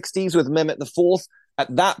 1660s with Mehmet IV,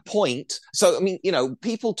 at that point, so, I mean,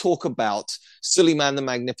 people talk about Suleiman the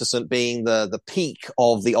Magnificent being the peak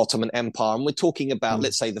of the Ottoman Empire, and we're talking about,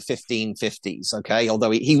 let's say, the 1550s, okay?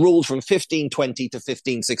 Although he ruled from 1520 to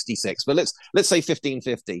 1566, but let's say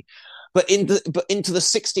 1550. But into the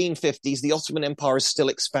 1650s, the Ottoman Empire is still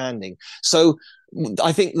expanding. So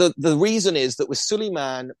I think the reason is that with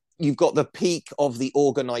Suleiman, you've got the peak of the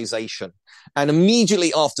organization. And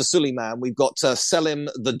immediately after Suleiman, we've got Selim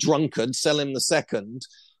the Drunkard, Selim II.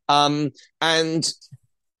 But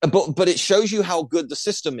it shows you how good the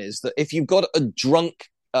system is, that if you've got a drunk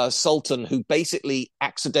sultan who basically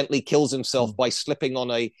accidentally kills himself by slipping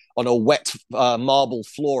on a wet marble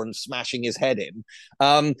floor and smashing his head in,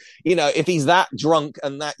 if he's that drunk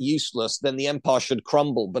and that useless, then the empire should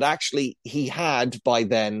crumble. But actually, he had by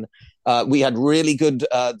then. We had really good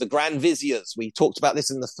the Grand Viziers. We talked about this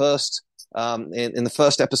in the first in the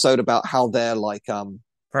first episode about how they're like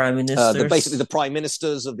prime ministers, basically the prime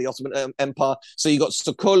ministers of the Ottoman Empire. So you got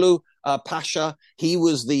Sokolu Pasha. He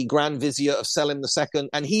was the Grand Vizier of Selim II,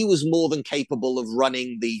 and he was more than capable of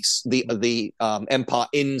running the empire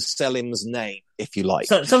in Selim's name, if you like.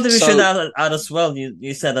 So something we should add as well.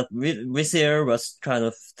 You said that Vizier was kind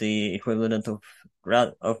of the equivalent of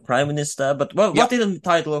prime minister, but what did the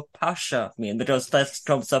title of Pasha mean? Because that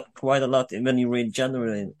comes up quite a lot when you read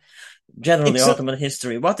generally Ottoman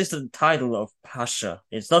history. What is the title of Pasha?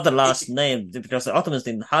 It's not the last name, because the Ottomans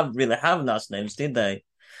didn't really have last names, did they?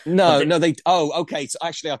 No, they. Oh, okay. So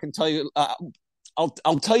actually, I can tell you.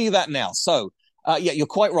 I'll tell you that now. So. You're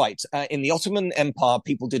quite right. In the Ottoman Empire,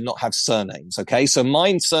 people did not have surnames. Okay, so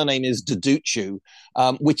my surname is Deducu,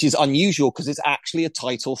 which is unusual because it's actually a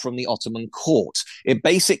title from the Ottoman court. It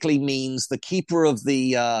basically means the keeper of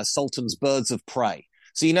the Sultan's birds of prey.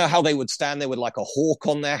 So you know how they would stand there with like a hawk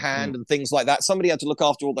on their hand and things like that? Somebody had to look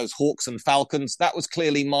after all those hawks and falcons. That was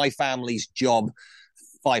clearly my family's job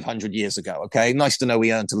 500 years ago. Okay. Nice to know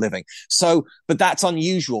we earned a living. So, but that's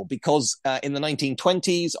unusual because in the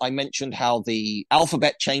 1920s, I mentioned how the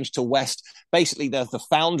alphabet changed to West. Basically, the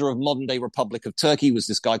founder of modern day Republic of Turkey was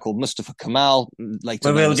this guy called Mustafa Kemal.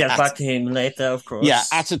 Later, we'll get back to him later, of course. Yeah,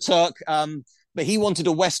 Ataturk. But he wanted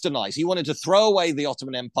to westernize. He wanted to throw away the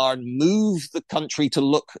Ottoman Empire and move the country to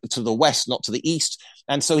look to the West, not to the East.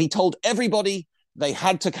 And so he told everybody they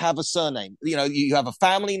had to have a surname. You have a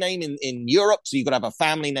family name in Europe, so you've got to have a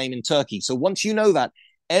family name in Turkey. So once you know that,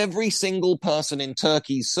 every single person in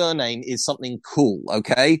Turkey's surname is something cool,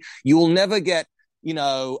 okay? You will never get,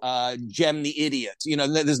 Jem the Idiot.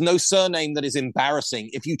 There's no surname that is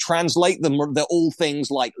embarrassing. If you translate them, they're all things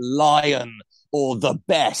like Lion or the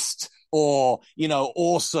Best or,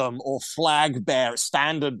 Awesome or Flag Bearer,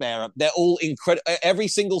 Standard Bearer. They're all incredible. Every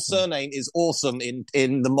single surname is awesome in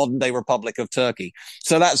the modern day Republic of Turkey.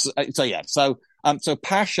 So so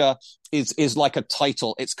Pasha is like a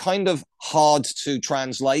title. It's kind of hard to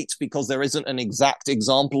translate because there isn't an exact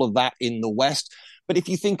example of that in the West. But if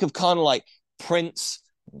you think of kind of like Prince,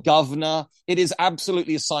 Governor, it is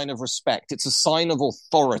absolutely a sign of respect. It's a sign of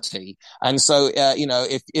authority. And so,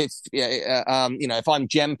 if I'm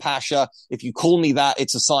Jem Pasha, if you call me that,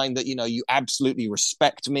 it's a sign that, you absolutely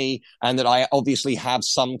respect me and that I obviously have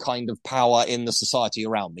some kind of power in the society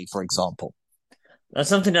around me, for example. That's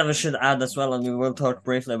something that we should add as well, and we will talk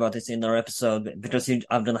briefly about this in our episode, because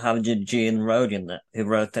I'm going to have Eugene Rodin, who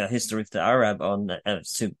wrote the History of the Arab on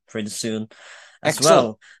pretty soon. As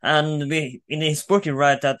well, and in his book, he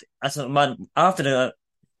writes that after the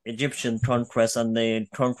Egyptian conquest and the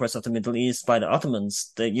conquest of the Middle East by the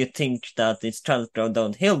Ottomans, you think that it's trying to go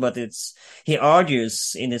downhill, but he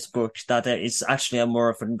argues in his book that it's actually a more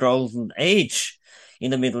of a golden age in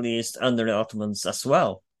the Middle East under the Ottomans as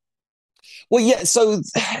well. Well, yeah, so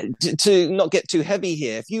to not get too heavy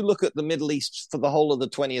here, if you look at the Middle East for the whole of the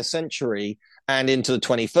 20th century and into the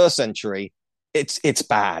 21st century, it's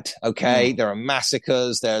bad, okay? There are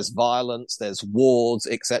massacres, there's violence, there's wars,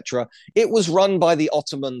 etc. It was run by the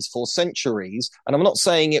Ottomans for centuries, and I'm not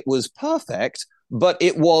saying it was perfect, but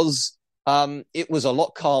it was a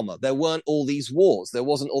lot calmer. There weren't all these wars. There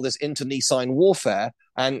wasn't all this internecine warfare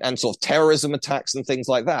and sort of terrorism attacks and things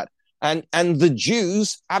like that. And the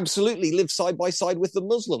Jews absolutely lived side by side with the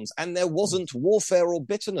Muslims, and there wasn't warfare or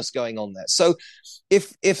bitterness going on there. So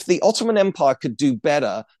if the Ottoman Empire could do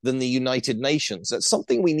better than the United Nations, that's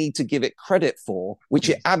something we need to give it credit for, which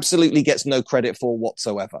it absolutely gets no credit for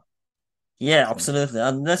whatsoever. Yeah, absolutely.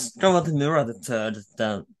 And let's go on to Murad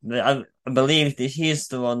III. I believe that he's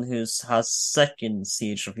the one who has second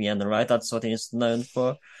siege of Vienna, right? That's what he's known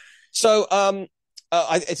for. So, or am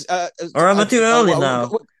I too early now?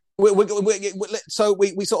 So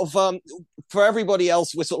we sort of for everybody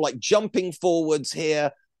else, we're sort of like jumping forwards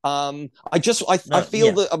here. I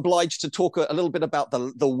feel that obliged to talk a little bit about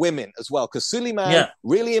the women as well, because Suleiman,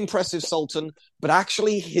 really impressive sultan, but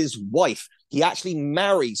actually his wife, he actually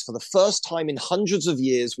marries for the first time in hundreds of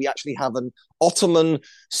years. We actually have an Ottoman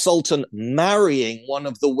sultan marrying one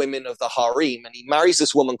of the women of the harem, and he marries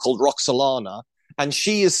this woman called Roxolana, and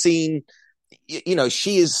she is seen,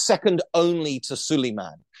 she is second only to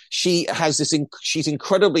Suleiman. She has she's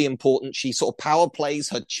incredibly important. She sort of power plays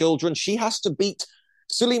her children. She has to beat.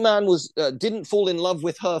 Suleiman didn't fall in love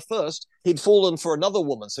with her first. He'd fallen for another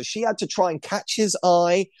woman. So she had to try and catch his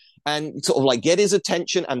eye and sort of like get his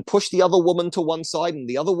attention and push the other woman to one side. And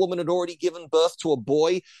the other woman had already given birth to a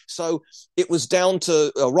boy. So it was down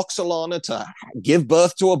to Roxolana to give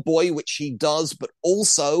birth to a boy, which she does, but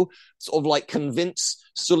also sort of like convince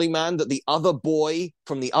Suleiman that the other boy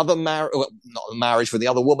from the other not the marriage for the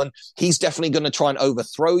other woman, he's definitely going to try and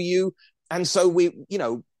overthrow you. And so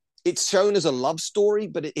it's shown as a love story,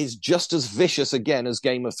 but it is just as vicious again as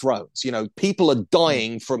Game of Thrones. People are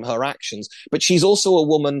dying from her actions, but she's also a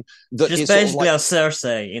woman that she's is basically sort of like,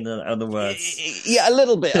 Cersei, in other words. Yeah, a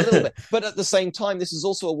little bit. But at the same time, this is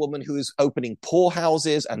also a woman who is opening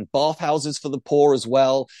poorhouses and bathhouses for the poor as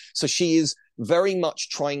well. So she is very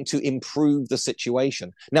much trying to improve the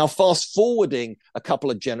situation. Now, fast forwarding a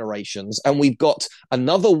couple of generations, and we've got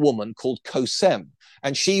another woman called Kosem,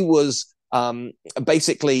 and she was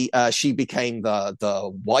she became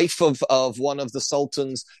the wife of one of the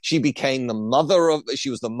sultans. She became she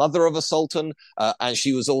was the mother of a sultan, and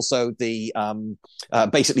she was also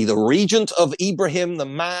basically the regent of Ibrahim the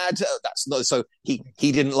Mad. So he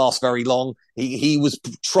didn't last very long. He was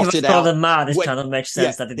trotted out. The mad. It kind of makes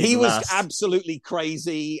sense that it didn't was last. Absolutely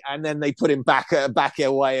crazy, and then they put him back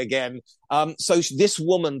away again. So this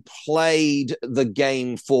woman played the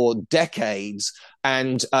game for decades,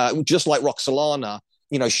 and just like Roxolana,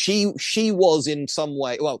 she was in some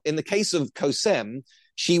way. Well, in the case of Kosem,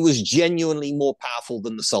 she was genuinely more powerful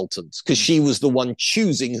than the sultans, because she was the one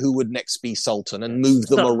choosing who would next be sultan and move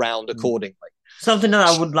them around accordingly. Something that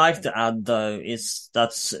I would like to add, though, is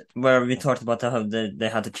that's where we talked about how they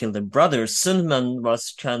had to kill their brothers. Suleiman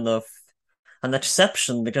was kind of an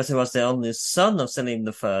exception because he was the only son of Selim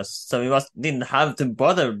I, so he didn't have to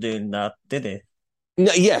bother doing that, did he?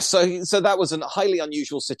 No, yes, so that was a highly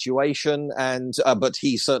unusual situation, and but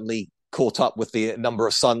he certainly caught up with the number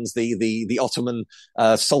of sons. The Ottoman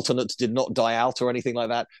Sultanate did not die out or anything like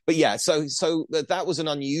that. But yeah, so that was an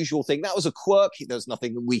unusual thing. That was a quirk. There's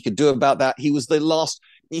nothing that we could do about that. He was the last.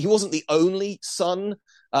 He wasn't the only son,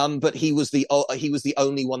 but he was the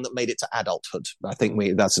only one that made it to adulthood. I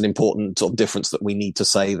think that's an important sort of difference that we need to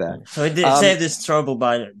say there. So he did save this trouble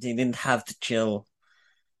by he didn't have to kill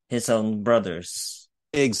his own brothers.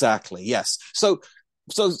 Exactly. Yes. So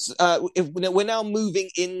if we're now moving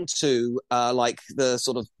into like the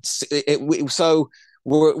sort of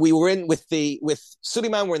we were in with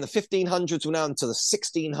Suleiman, we're in the 1500s, we're now into the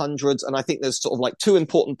 1600s, and I think there's sort of like two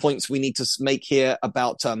important points we need to make here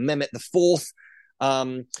about Mehmet IV.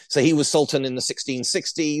 So he was sultan in the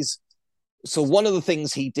 1660s. So one of the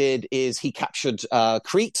things he did is he captured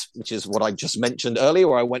Crete, which is what I just mentioned earlier,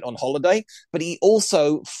 where I went on holiday. But he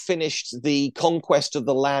also finished the conquest of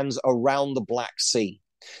the lands around the Black Sea.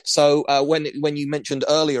 So when you mentioned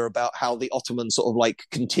earlier about how the Ottomans sort of like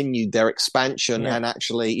continued their expansion and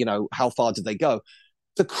actually, how far did they go?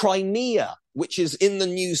 The Crimea, which is in the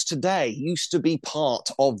news today, used to be part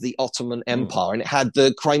of the Ottoman Empire, and it had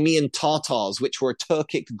the Crimean Tatars, which were a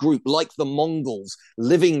Turkic group like the Mongols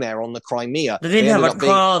living there on the Crimea. They did have a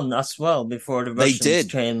Khan as well before the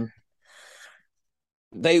Russians came.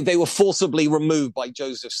 They were forcibly removed by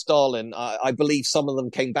Joseph Stalin. I believe some of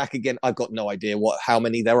them came back again. I've got no idea how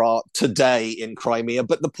many there are today in Crimea.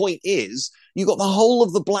 But the point is, you got the whole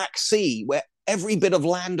of the Black Sea where every bit of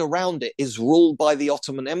land around it is ruled by the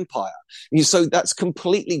Ottoman Empire. So that's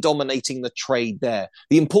completely dominating the trade there.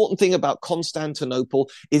 The important thing about Constantinople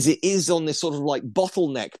is it is on this sort of like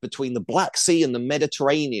bottleneck between the Black Sea and the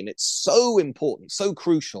Mediterranean. It's so important, so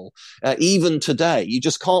crucial, even today. You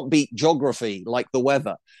just can't beat geography like the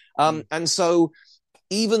weather. And so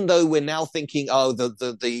even though we're now thinking,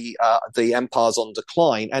 the empire's on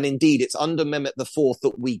decline, and indeed it's under Mehmet IV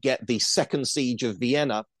that we get the second siege of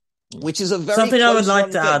Vienna, which is a very something I would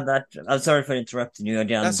like to add. That I'm sorry for interrupting you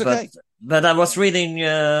again. That's okay. But I was reading,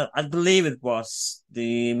 I believe it was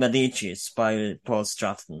the Medicis by Paul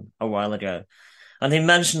Stratton a while ago, and he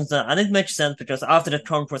mentions that, and it makes sense because after the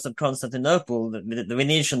conquest of Constantinople, the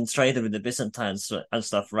Venetians traded with the Byzantines and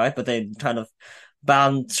stuff, right? But they kind of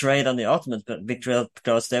banned trade on the Ottomans, but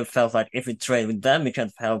because they felt like if we trade with them, we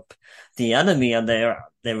can't help the enemy, and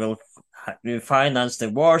they will we finance the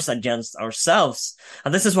wars against ourselves.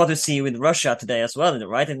 And this is what we see with Russia today as well,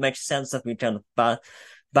 right? It makes sense that we can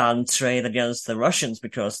ban trade against the Russians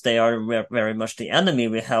because they are very much the enemy.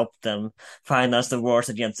 We help them finance the wars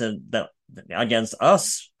against against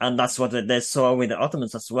us. And that's what they saw with the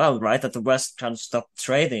Ottomans as well, right? That the West can stop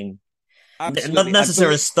trading. Absolutely. Not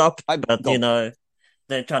necessarily stopped, but,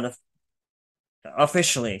 they kind of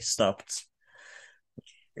officially stopped.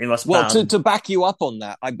 It was banned. Well, to back you up on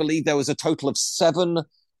that, I believe there was a total of 7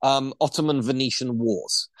 Ottoman-Venetian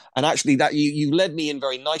wars. And actually that you led me in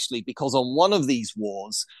very nicely, because on one of these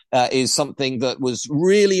wars is something that was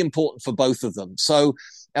really important for both of them. So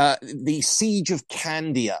the Siege of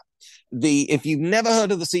Candia. If you've never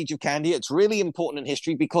heard of the Siege of Candia, it's really important in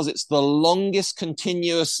history because it's the longest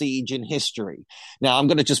continuous siege in history. Now, I'm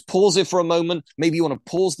going to just pause it for a moment. Maybe you want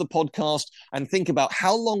to pause the podcast and think about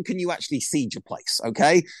how long can you actually siege a place,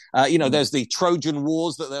 okay? There's the Trojan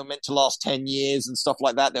Wars that they were meant to last 10 years and stuff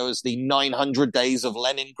like that. There was the 900 days of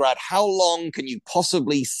Leningrad. How long can you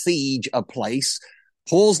possibly siege a place?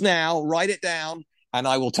 Pause now, write it down, and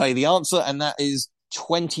I will tell you the answer, and that is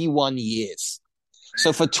 21 years.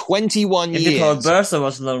 So for 21 years... Bursa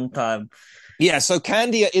was a long time. Yeah, so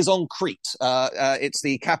Candia is on Crete. It's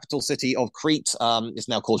the capital city of Crete. It's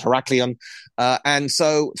now called Heraklion. And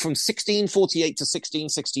so from 1648 to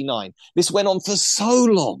 1669, this went on for so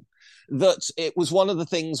long that it was one of the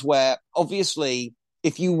things where, obviously,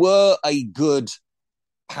 if you were a good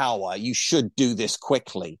power, you should do this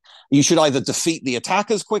quickly. You should either defeat the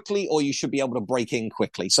attackers quickly or you should be able to break in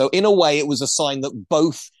quickly. So in a way, it was a sign that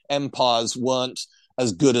both empires weren't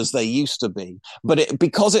as good as they used to be. But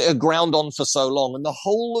because it had ground on for so long, and the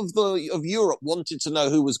whole of Europe wanted to know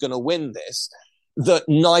who was going to win this, that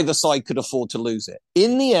neither side could afford to lose it.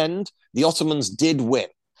 In the end, the Ottomans did win.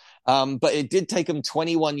 But it did take them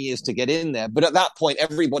 21 years to get in there. But at that point,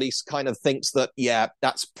 everybody kind of thinks that, yeah,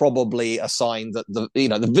 that's probably a sign that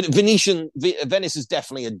Venice is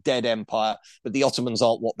definitely a dead empire, but the Ottomans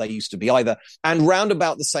aren't what they used to be either. And round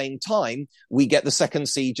about the same time, we get the Second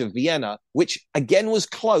Siege of Vienna, which again was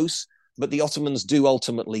close, but the Ottomans do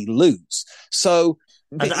ultimately lose. So,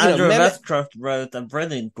 and Andrew Westcroft wrote a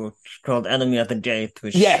brilliant book called Enemy at the Gate,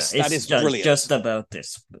 which that is brilliant. Just about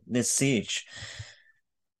this siege.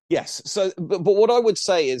 Yes. So, but what I would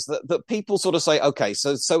say is that people sort of say, okay,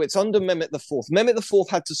 so it's under Mehmet IV. Mehmet IV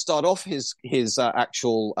had to start off his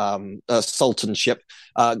actual sultanship,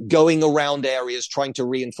 going around areas trying to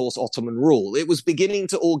reinforce Ottoman rule. It was beginning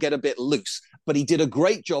to all get a bit loose, but he did a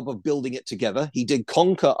great job of building it together. He did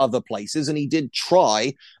conquer other places, and he did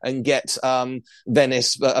try and get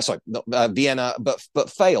Vienna, but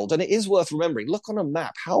failed. And it is worth remembering. Look on a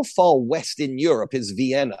map. How far west in Europe is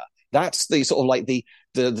Vienna? That's the sort of like the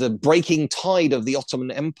breaking tide of the Ottoman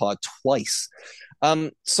Empire twice.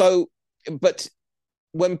 But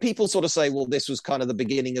when people sort of say, well, this was kind of the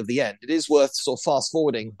beginning of the end, it is worth sort of fast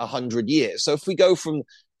forwarding 100 years. So if we go from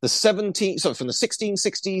the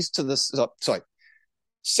 1660s to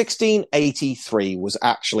 1683 was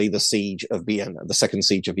actually the siege of Vienna, the Second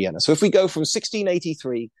Siege of Vienna. So if we go from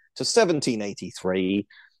 1683 to 1783,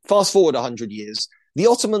 fast forward 100 years, the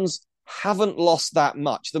Ottomans haven't lost that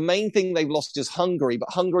much. The main thing they've lost is Hungary, but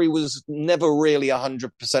Hungary was never really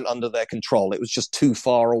 100% under their control. It was just too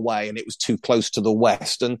far away and it was too close to the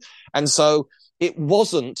West. And so it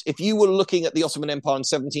wasn't, if you were looking at the Ottoman Empire in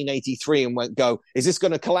 1783 and is this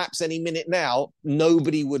going to collapse any minute now?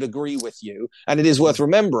 Nobody would agree with you. And it is worth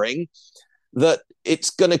remembering that it's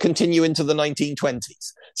going to continue into the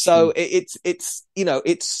 1920s. So it's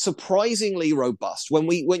surprisingly robust. When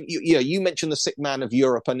you mentioned the sick man of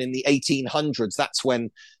Europe, and in the 1800s, that's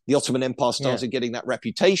when the Ottoman Empire started getting that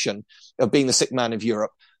reputation of being the sick man of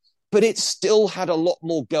Europe. But it still had a lot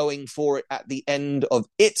more going for it at the end of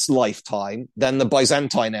its lifetime than the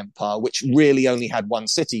Byzantine Empire, which really only had one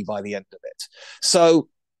city by the end of it. So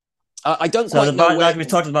I don't quite know like we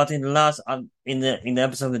talked about in the last in the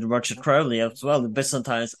episode with Roger Crowley as well. The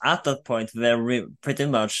Byzantines at that point were pretty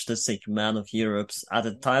much the sick man of Europe at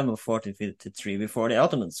the time of 1453, before the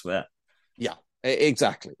Ottomans were. Yeah,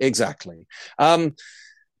 exactly.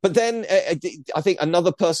 But then I think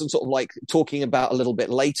another person sort of like talking about a little bit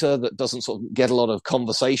later that doesn't sort of get a lot of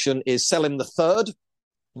conversation is Selim III.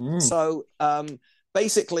 So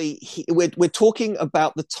basically, we're talking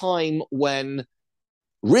about the time when,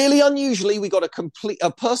 really unusually, we got a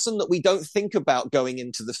person that we don't think about going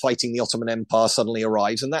into the fighting the Ottoman Empire suddenly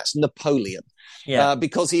arrives, and that's Napoleon. Yeah.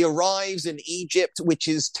 Because he arrives in Egypt, which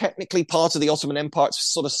is technically part of the Ottoman Empire. It's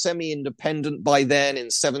sort of semi-independent by then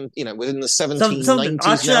within the 1790s.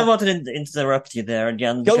 Actually, I wanted to interrupt you there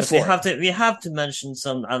again, because we have to mention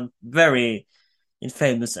some very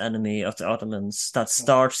infamous enemy of the Ottomans that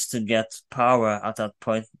starts to get power at that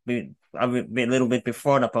point. A little bit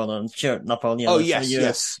before Napoleon. Sure, Napoleon. Oh,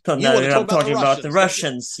 yes. So You now want to talk I'm talking about the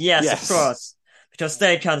Russians, Russians. Yes, yes, of course. Because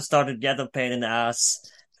they kind of started to get a pain in the ass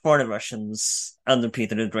for the Russians under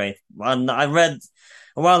Peter the Great. And I read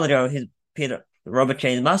a while ago Robert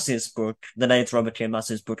K. Massey's book, the late Robert K.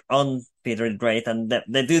 Massey's book on Peter the Great, and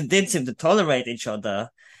they did seem to tolerate each other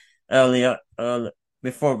earlier,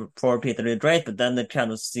 before Peter the Great, but then they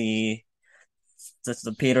kind of see that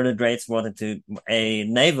the Peter the Great wanted a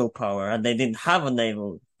naval power, and they didn't have a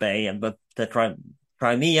naval base, but the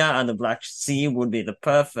Crimea and the Black Sea would be the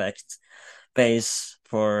perfect base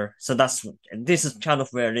for. So this is kind of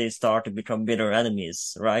where they start to become bitter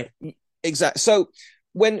enemies, right? Exactly. So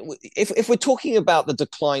if we're talking about the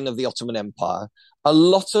decline of the Ottoman Empire, a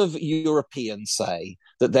lot of Europeans say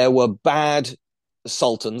that there were bad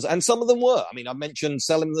sultans, and some of them were. I mean, I mentioned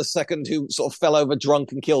Selim II, who sort of fell over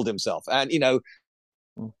drunk and killed himself, and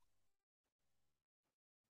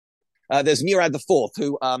there's Murad IV,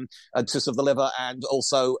 who had cyst of the liver, and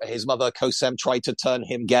also his mother Kosem tried to turn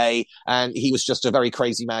him gay, and he was just a very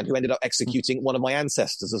crazy man who ended up executing one of my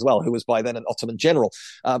ancestors as well, who was by then an Ottoman general.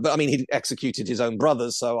 But I mean, he executed his own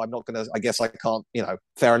brothers, so I'm not going to. I guess I can't.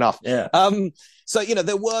 Fair enough. Yeah. So,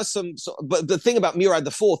 there were some, but the thing about Murad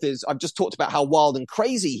IV is I've just talked about how wild and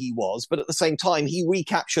crazy he was, but at the same time, he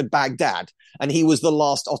recaptured Baghdad, and he was the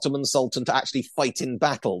last Ottoman Sultan to actually fight in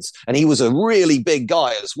battles. And he was a really big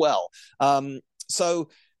guy as well. So,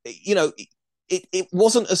 it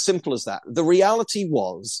wasn't as simple as that. The reality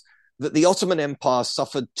was that the Ottoman Empire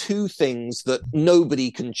suffered two things that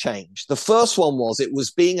nobody can change. The first one was it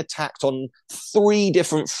was being attacked on three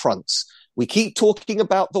different fronts. We keep talking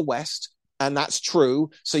about the West, and that's true.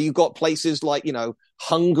 So you've got places like,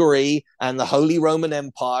 Hungary and the Holy Roman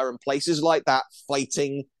Empire and places like that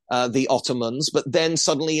fighting the Ottomans. But then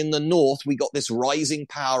suddenly in the north, we got this rising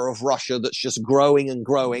power of Russia that's just growing and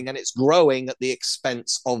growing, and it's growing at the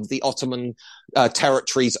expense of the Ottoman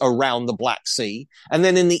territories around the Black Sea. And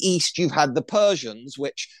then in the east, you've had the Persians,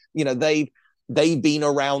 which, they've been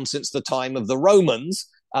around since the time of the Romans.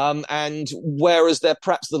 And whereas they're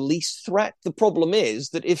perhaps the least threat, the problem is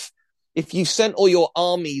that if you sent all your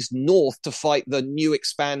armies north to fight the new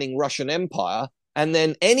expanding Russian Empire, and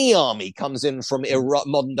then any army comes in from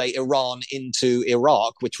modern-day Iran into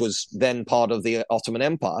Iraq, which was then part of the Ottoman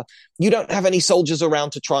Empire, you don't have any soldiers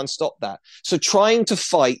around to try and stop that. So trying to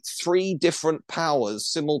fight three different powers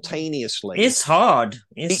simultaneously... It's hard.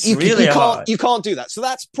 It's really hard. You can't do that. So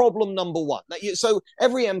that's problem number one. So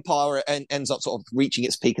every empire ends up sort of reaching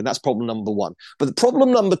its peak, and that's problem number one. But the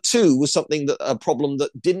problem number two was a problem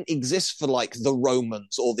that didn't exist for like the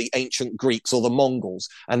Romans or the ancient Greeks or the Mongols,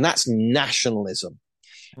 and that's nationalism.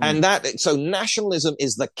 And so nationalism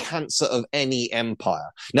is the cancer of any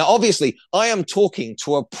empire. Now, obviously, I am talking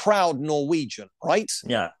to a proud Norwegian, right?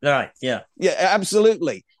 Yeah, right, yeah. Yeah,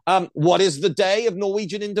 absolutely. What is the day of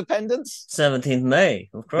Norwegian independence? 17th May,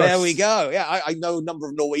 of course. There we go. Yeah, I know a number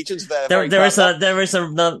of Norwegians. There is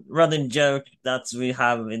a running joke that we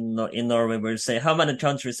have in Norway where we say, how many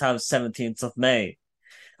countries have 17th of May?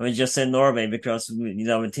 We just say Norway because we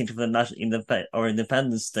think of the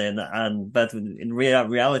Independence Day, but in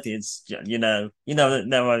reality, it's never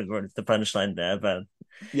the punchline there, but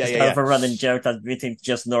it's kind of a running joke that we think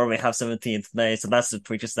just Norway have 17th May, so that's the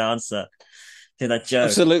quickest answer to that joke.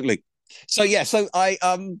 Absolutely. So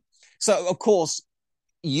so of course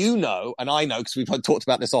and I know because we've talked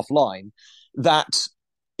about this offline, that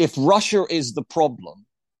if Russia is the problem,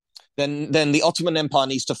 then the Ottoman Empire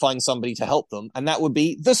needs to find somebody to help them, and that would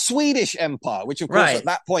be the Swedish Empire, which, of course, at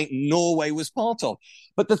that point, Norway was part of.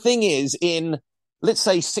 But the thing is, in, let's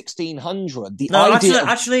say, 1600,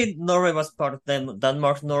 actually, Norway was part of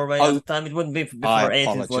Denmark, Norway at the time. It wouldn't be before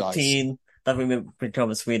 1814 that we would become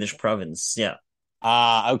a Swedish province, yeah.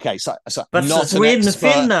 Okay. But Sweden and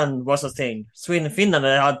Finland was a thing. Sweden and Finland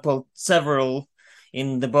had pulled several...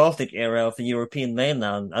 In the Baltic area of the European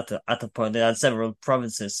mainland, at the point, they had several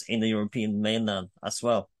provinces in the European mainland as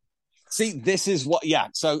well. See, this is what,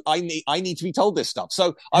 so I need to be told this stuff.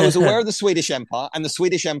 So I was aware of the Swedish Empire, and the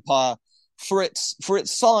Swedish Empire, for its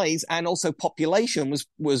size and also population,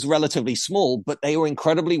 was relatively small, but they were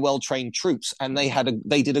incredibly well-trained troops, and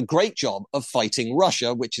they did a great job of fighting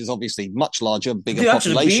Russia, which is obviously much larger, bigger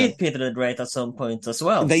population. They actually beat Peter the Great at some point as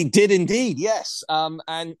well. They did indeed, yes.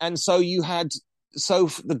 And so you had... So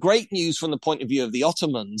the great news from the point of view of the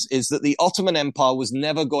Ottomans is that the Ottoman Empire was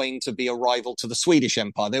never going to be a rival to the Swedish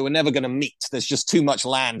Empire. They were never going to meet. There's just too much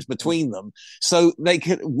land between them. So they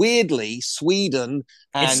could, weirdly, Sweden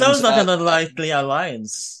and... It sounds like an unlikely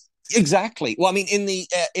alliance. Exactly. Well, I mean, in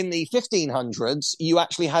the 1500s, you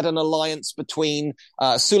actually had an alliance between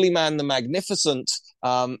Suleiman the Magnificent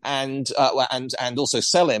and also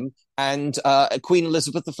Selim and Queen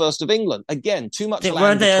Elizabeth I of England. Again, too much land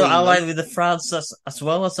Weren't they between allied them. with France as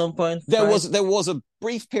well at some point? There was a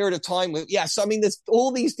brief period of time with yes. I mean, there's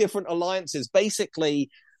all these different alliances. Basically,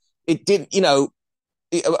 it did.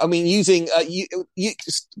 I mean, using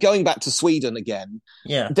going back to Sweden again,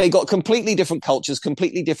 they got completely different cultures,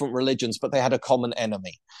 completely different religions, but they had a common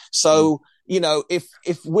enemy. So,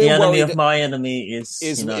 if we're the enemy worried, of my enemy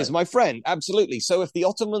is my friend, absolutely. So, if the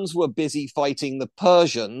Ottomans were busy fighting the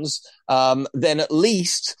Persians, then at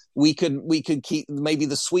least we could keep, maybe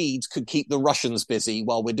the Swedes could keep the Russians busy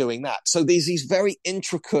while we're doing that. So, there's these very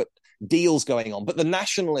intricate deals going on, but the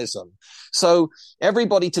nationalism. So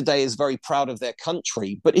everybody today is very proud of their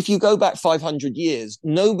country. But if you go back 500 years,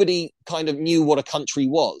 nobody kind of knew what a country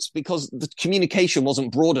was because the communication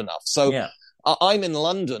wasn't broad enough. So I'm in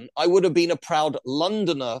London. I would have been a proud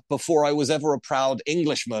Londoner before I was ever a proud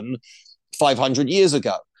Englishman 500 years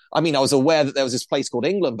ago. I mean, I was aware that there was this place called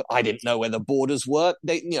England, but I didn't know where the borders were.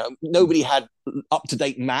 Nobody had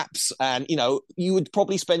up-to-date maps, and you would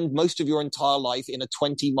probably spend most of your entire life in a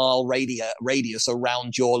 20-mile radius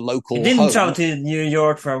around your local. You didn't home. travel to New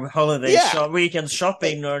York for holidays, weekend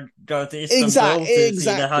shopping, or go to Istanbul to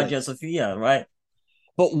see the Hagia Sophia, right?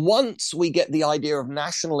 But once we get the idea of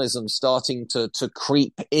nationalism starting to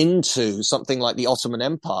creep into something like the Ottoman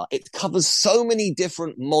Empire, it covers so many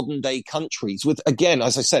different modern day countries with, again,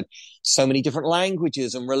 as I said, so many different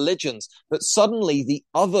languages and religions that suddenly the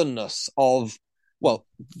otherness of, well,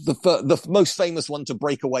 the most famous one to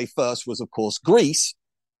break away first was, of course, Greece.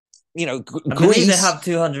 I believe they have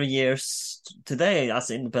 200 years today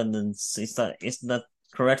as independence. Isn't that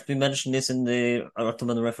correct? We mentioned this in the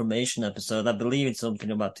Ottoman Reformation episode. I believe it's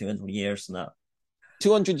something about 200 years now.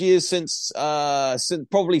 200 years since the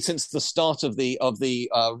start of the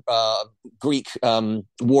Greek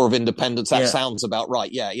War of Independence. That sounds about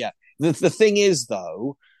right. Yeah. The thing is,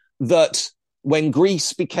 though, that when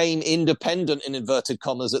Greece became independent, in inverted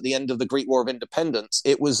commas, at the end of the Greek War of Independence,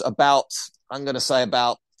 it was about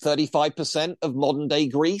 35% of modern day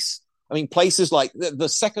Greece. I mean, places like the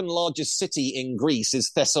second largest city in Greece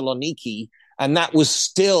is Thessaloniki, and that was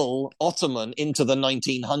still Ottoman into the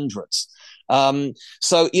 1900s.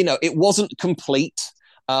 So, it wasn't complete.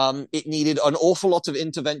 It needed an awful lot of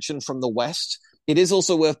intervention from the West. It is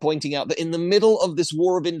also worth pointing out that in the middle of this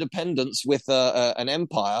war of independence with an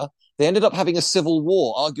empire, they ended up having a civil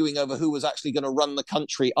war, arguing over who was actually going to run the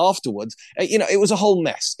country afterwards. It was a whole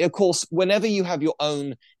mess. Of course, whenever you have your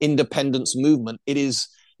own independence movement, it is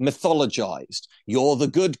mythologized. You're the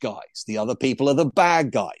good guys. The other people are the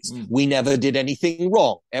bad guys. We never did anything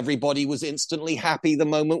wrong. Everybody was instantly happy the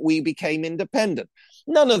moment we became independent.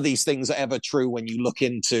 None of these things are ever true when you look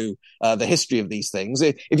into the history of these things.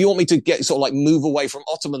 If you want me to get move away from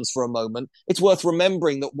Ottomans for a moment, it's worth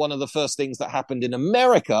remembering that one of the first things that happened in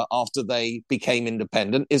America after they became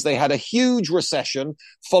independent is they had a huge recession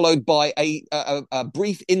followed by a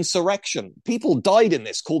brief insurrection. People died in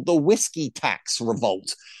this, called the Whiskey Tax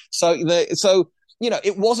Revolt. So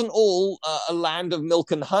it wasn't all a land of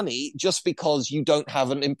milk and honey just because you don't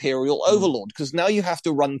have an imperial overlord, because now you have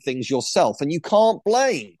to run things yourself, and you can't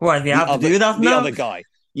blame you have to do that now? The other guy.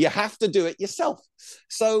 You have to do it yourself.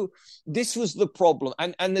 So this was the problem.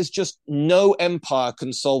 And there's just no empire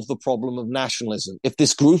can solve the problem of nationalism. If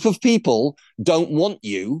this group of people don't want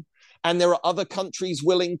you, and there are other countries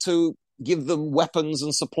willing to give them weapons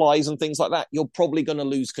and supplies and things like that, you're probably going to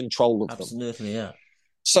lose control of them. Absolutely, yeah.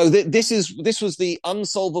 So this was the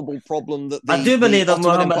unsolvable problem that I do believe that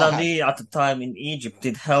Muhammad Ali at the time in Egypt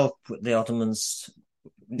did help the Ottomans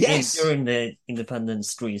during the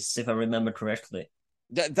independence Greece, if I remember correctly.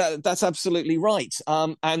 That's absolutely right.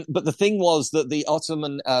 But the thing was that the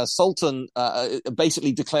Ottoman Sultan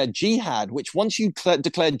basically declared jihad, which once you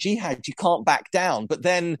declared jihad, you can't back down. But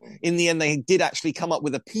then in the end, they did actually come up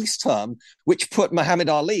with a peace term, which put Muhammad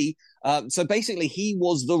Ali. So basically, he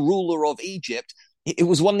was the ruler of Egypt. It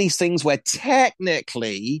was one of these things where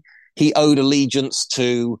technically he owed allegiance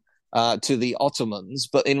to the Ottomans,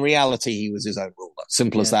 but in reality, he was his own ruler.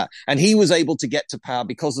 Simple as that. And he was able to get to power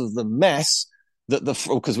because of the mess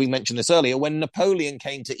because we mentioned this earlier, when Napoleon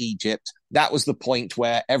came to Egypt, that was the point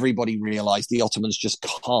where everybody realized the Ottomans just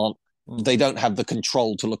can't They don't have the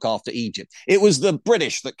control to look after Egypt. It was the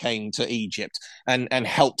British that came to Egypt and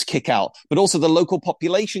helped kick out, but also the local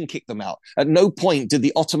population kicked them out. At no point did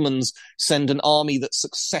the Ottomans send an army that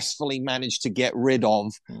successfully managed to get rid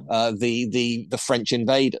of the French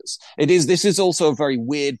invaders. This is also a very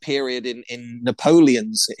weird period in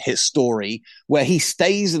Napoleon's story, where he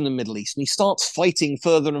stays in the Middle East and he starts fighting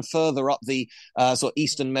further and further up the sort of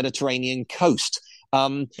Eastern Mediterranean coast.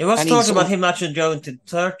 It was talked about him actually going to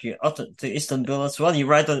Turkey, to Istanbul as well. You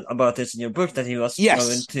write about this in your book, that he was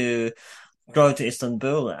going to go to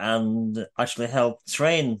Istanbul and actually help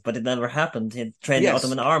train, but it never happened. He trained the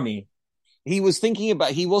Ottoman army. He was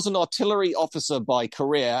he was an artillery officer by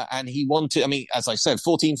career, and he wanted, as I said,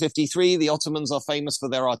 1453, the Ottomans are famous for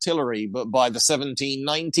their artillery, but by the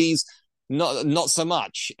 1790s, not so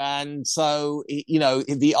much. And so,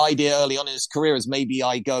 the idea early on in his career is maybe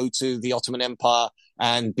I go to the Ottoman Empire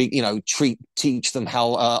and teach them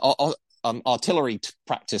how artillery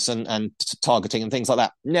practice and targeting and things like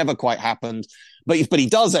that. Never quite happened. But he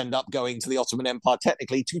does end up going to the Ottoman Empire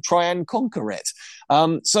technically to try and conquer it.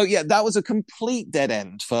 That was a complete dead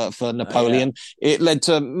end for Napoleon. It led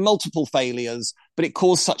to multiple failures, but it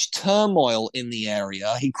caused such turmoil in the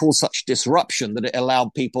area. He caused such disruption that it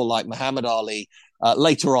allowed people like Muhammad Ali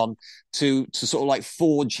later on to sort of like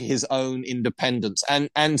forge his own independence.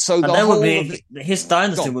 His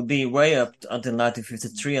dynasty would be way up until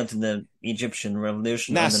 1953, until the Egyptian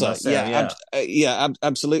Revolution. Nasser,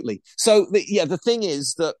 absolutely. So the thing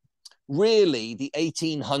is that really the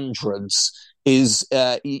 1800s is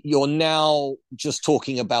you're now just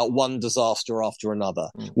talking about one disaster after another,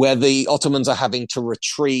 where the Ottomans are having to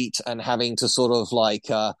retreat and having to sort of like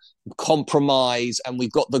compromise, and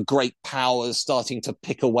we've got the great powers starting to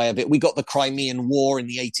pick away a bit. We got the Crimean War in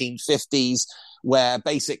the 1850s, where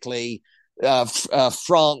basically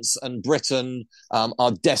France and Britain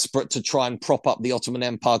are desperate to try and prop up the Ottoman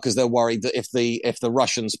Empire because they're worried that if the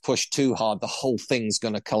Russians push too hard, the whole thing's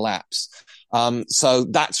going to collapse. So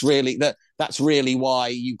that's really why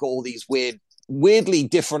you've got all these weirdly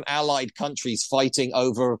different allied countries fighting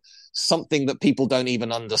over something that people don't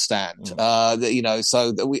even understand. So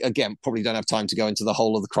that we, again, probably don't have time to go into the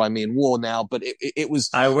whole of the Crimean War now, but it was,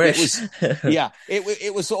 I wish.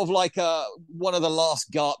 It was sort of like one of the last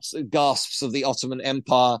gasps of the Ottoman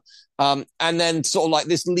Empire. And then sort of like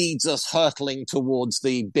this leads us hurtling towards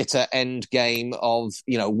the bitter end game of,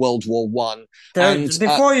 World War One. Go on.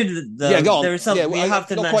 There is something we have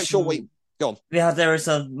to mention. Not quite sure go on. There is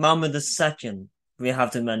a Mohammed II. We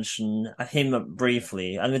have to mention him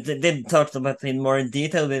briefly. And we did talk about him more in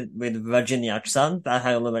detail with Virginia Accent. I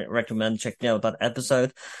highly recommend checking out that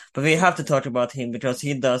episode. But we have to talk about him because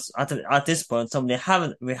he does, at this point, something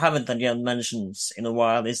we haven't again mentioned in a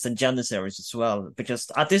while is the Janissaries as well.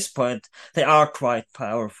 Because at this point, they are quite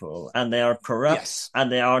powerful and they are corrupt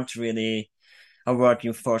and they aren't really a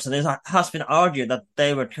working force. And it has been argued that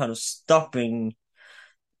they were kind of stopping,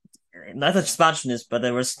 not expansionists, but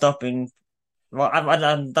they were stopping. Well, I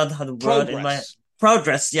don't have the word in my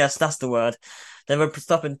progress. Yes, that's the word. They were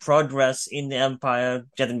stopping progress in the empire,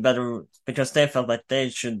 getting better because they felt like they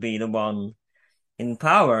should be the one in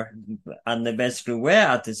power, and they basically were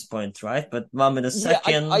at this point, right? But Mohammed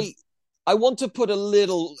II. I want to put a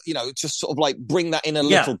little, just sort of like bring that in a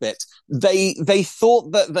little bit. They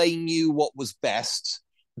thought that they knew what was best.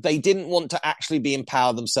 They didn't want to actually be in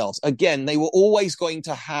power themselves. Again, they were always going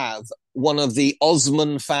to have one of the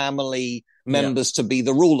Osman family members to be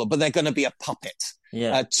the ruler, but they're going to be a puppet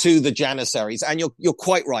to the Janissaries. And you're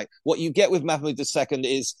quite right. What you get with Mahmud II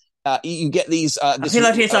is you get these. I feel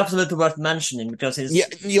like it's absolutely worth mentioning because it's.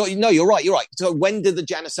 You're right. You're right. So when did the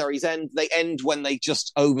Janissaries end? They end when they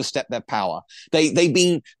just overstep their power. They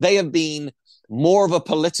have been more of a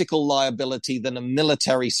political liability than a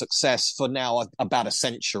military success for now about a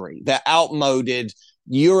century. They're outmoded.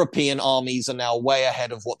 European armies are now way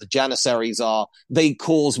ahead of what the Janissaries are. They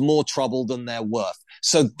cause more trouble than they're worth.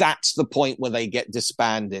 So that's the point where they get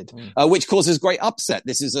disbanded, which causes great upset.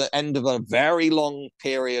 This is the end of a very long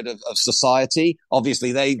period of society. Obviously,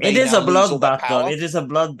 it is a bloodbath, though. It is a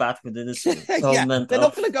bloodbath within this tournament. They're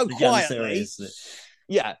not going to go quietly.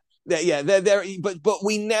 But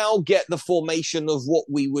we now get the formation of what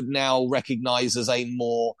we would now recognize as a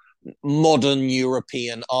more modern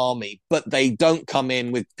European army, but they don't come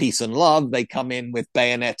in with peace and love. They come in with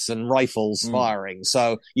bayonets and rifles firing.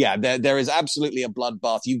 So there is absolutely a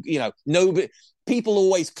bloodbath. People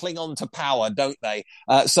always cling on to power, don't they?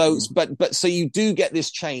 So you do get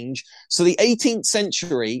this change. So the 18th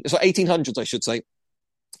century, so 1800s, I should say,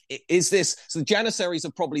 is this? So the Janissaries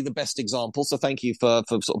are probably the best example. So thank you for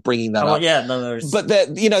sort of bringing that up. Yeah, no, there's... But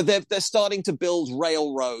they're starting to build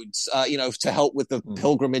railroads, to help with the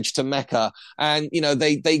pilgrimage to Mecca. And,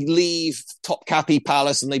 they leave Topkapi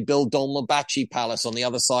Palace and they build Dolmabahce Palace on the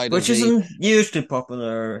other side. Which isn't usually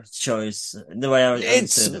popular choice, the way I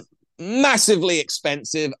understood it. Massively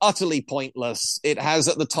expensive, utterly pointless. It has,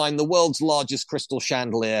 at the time, the world's largest crystal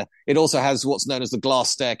chandelier. It also has what's known as the glass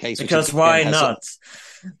staircase. Because why not?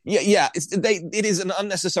 It is an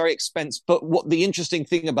unnecessary expense. But what the interesting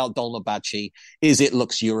thing about Dolmabahce is it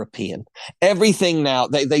looks European. Everything now,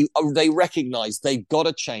 they recognize they've got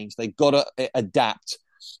to change. They've got to adapt.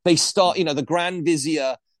 They start, the Grand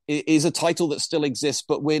Vizier is a title that still exists,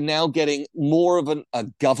 but we're now getting more of a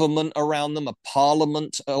government around them, a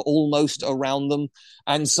parliament almost around them.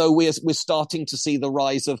 And so we're starting to see the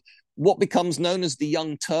rise of what becomes known as the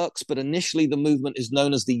Young Turks, but initially the movement is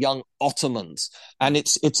known as the Young Ottomans. And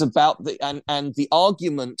it's about the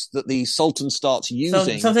argument that the Sultan starts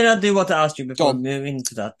using. Something I do want to ask you before moving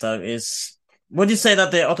to that, though, is would you say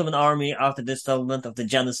that the Ottoman army after the settlement of the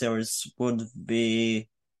Janissaries would be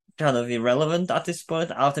kind of irrelevant at this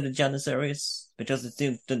point after the Janissaries, because it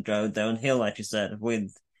seems to go downhill, like you said,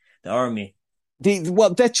 with the army?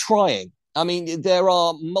 They're trying. I mean, there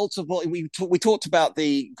are multiple. We talked about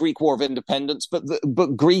the Greek War of Independence, but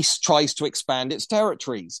Greece tries to expand its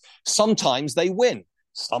territories. Sometimes they win.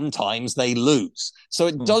 Sometimes they lose. So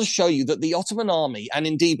it does show you that the Ottoman army, and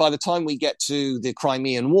indeed by the time we get to the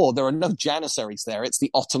Crimean War, there are no Janissaries there. It's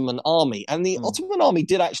the Ottoman army. And the Ottoman army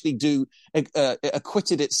did actually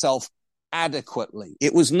acquitted itself adequately.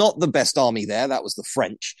 It was not the best army there. That was the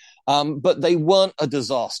French. But they weren't a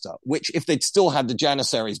disaster, which if they'd still had the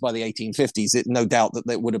Janissaries by the 1850s, no doubt that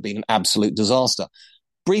it would have been an absolute disaster.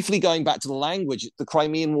 Briefly going back to the language, the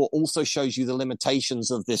Crimean War also shows you the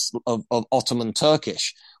limitations of this of Ottoman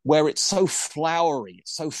Turkish, where it's so flowery,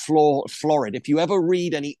 it's so florid. If you ever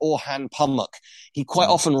read any Orhan Pamuk, he quite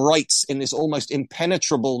often writes in this almost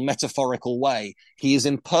impenetrable metaphorical way. He is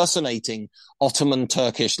impersonating Ottoman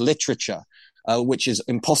Turkish literature, which is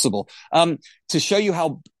impossible. To show you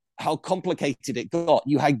how complicated it got.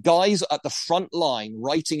 You had guys at the front line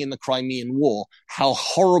writing in the Crimean War how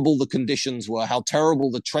horrible the conditions were, how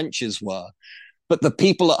terrible the trenches were. But the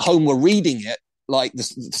people at home were reading it like the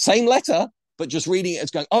same letter, but just reading it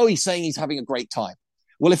as going, oh, he's saying he's having a great time.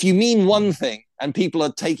 Well, if you mean one thing and people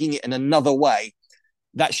are taking it in another way,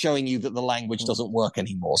 that's showing you that the language doesn't work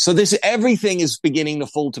anymore. So everything is beginning to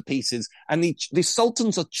fall to pieces. And the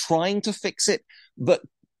sultans are trying to fix it, but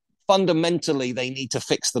fundamentally, they need to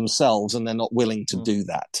fix themselves, and they're not willing to do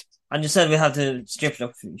that. And you said we have to skip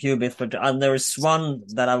a few bits, and there is one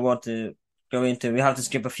that I want to go into. We have to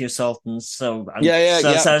skip a few sultans, so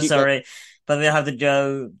sorry, but we have to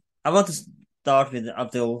go. I want to start with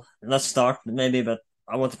Abdul. Not start, maybe, but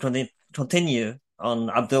I want to continue on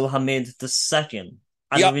Abdul Hamid II.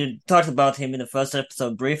 And we talked about him in the first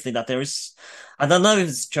episode briefly. That there is, I don't know if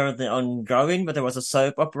it's currently ongoing, but there was a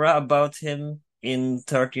soap opera about him in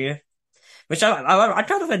Turkey, which I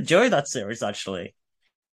kind of enjoy that series actually.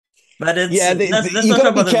 But it's you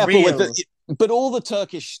got to be careful with it. But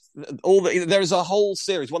there is a whole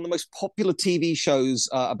series. One of the most popular TV shows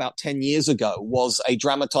about 10 years ago was a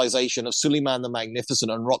dramatization of Suleiman the Magnificent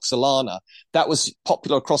and Roxolana. That was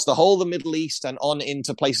popular across the whole of the Middle East and on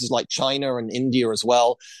into places like China and India as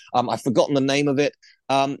well. I've forgotten the name of it.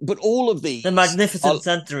 But all of these... The Magnificent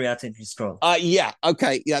Century, I think it's called. Yeah,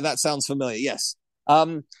 okay. Yeah, that sounds familiar, yes.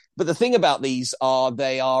 But the thing about these are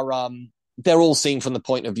they're all seen from the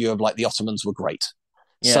point of view of like the Ottomans were great.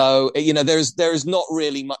 Yeah. So, there is not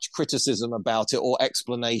really much criticism about it or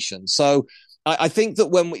explanation. So I think that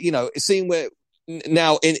when, seeing we're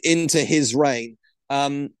now into his reign,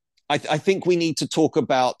 I think we need to talk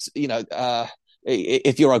about,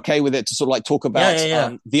 if you're okay with it, to sort of like talk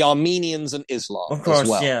about the Armenians and Islam of course, as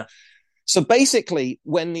well. Yeah. So basically,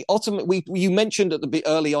 when the Ottoman, you mentioned at the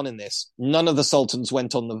early on in this, none of the sultans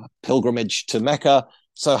went on the pilgrimage to Mecca.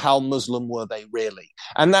 So how Muslim were they really?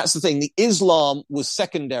 And that's the thing. The Islam was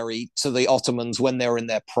secondary to the Ottomans when they were in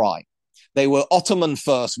their prime. They were Ottoman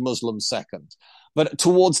first, Muslim second. But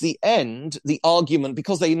towards the end, the argument,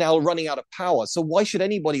 because they're now running out of power, so why should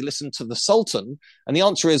anybody listen to the Sultan? And the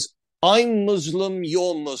answer is, I'm Muslim,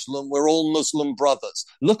 you're Muslim, we're all Muslim brothers.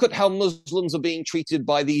 Look at how Muslims are being treated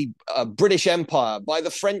by the British Empire, by the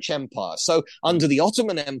French Empire. So under the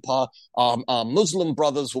Ottoman Empire, our Muslim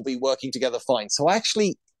brothers will be working together fine. So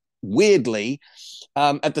actually, weirdly,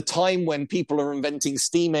 at the time when people are inventing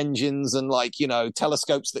steam engines and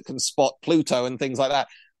telescopes that can spot Pluto and things like that,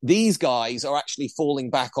 these guys are actually falling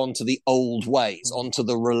back onto the old ways, onto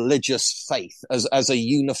the religious faith as a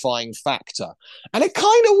unifying factor. And it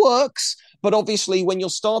kind of works, but obviously when you're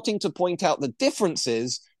starting to point out the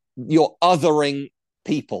differences, you're othering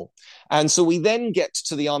people. And so we then get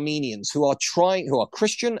to the Armenians who are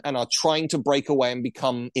Christian and are trying to break away and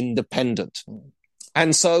become independent.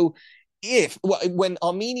 And so when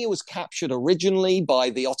Armenia was captured originally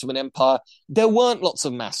by the Ottoman Empire, there weren't lots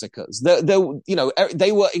of massacres.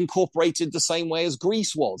 They were incorporated the same way as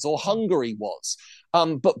Greece was or Hungary was.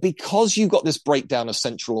 But because you got this breakdown of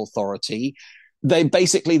central authority,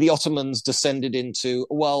 the Ottomans descended into,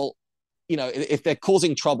 if they're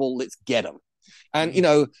causing trouble, let's get them. And,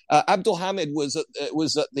 Abdulhamid was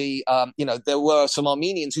at the, there were some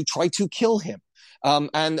Armenians who tried to kill him.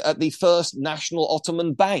 And at the first National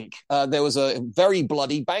Ottoman Bank, there was a very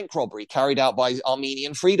bloody bank robbery carried out by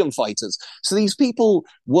Armenian freedom fighters. So these people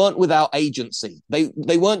weren't without agency.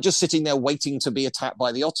 They weren't just sitting there waiting to be attacked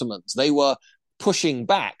by the Ottomans. They were pushing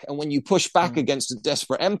back. And when you push back against a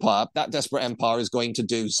desperate empire, that desperate empire is going to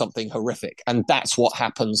do something horrific. And that's what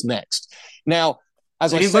happens next. Now,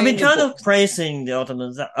 we've been kind of praising the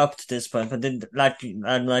Ottomans up to this point, but then, like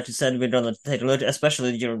you said, we're going to take a look,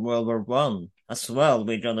 especially during World War One as well.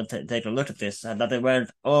 We're going to take a look at this, and that they weren't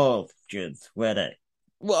all good, were they?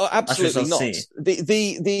 Well, absolutely not.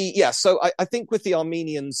 So I think with the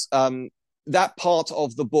Armenians, that part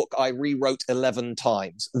of the book I rewrote 11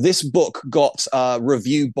 times. This book got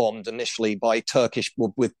review bombed initially by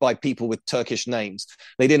people with Turkish names.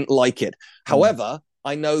 They didn't like it. However,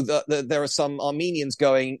 I know that there are some Armenians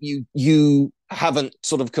going, you haven't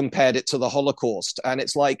sort of compared it to the Holocaust. And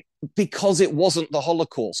it's like, because it wasn't the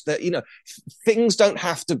Holocaust, that, things don't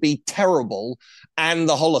have to be terrible and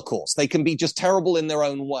the Holocaust. They can be just terrible in their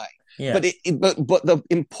own way. Yeah. But the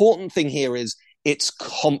important thing here is it's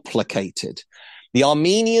complicated. The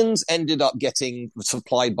Armenians ended up getting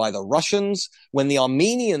supplied by the Russians. When the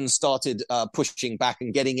Armenians started pushing back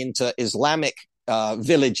and getting into Islamic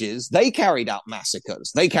villages, they carried out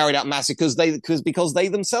massacres. Because they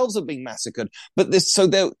themselves have been massacred. But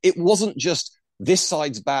it wasn't just this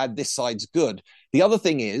side's bad, this side's good. The other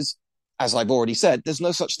thing is, as I've already said, there's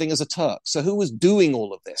no such thing as a Turk. So who was doing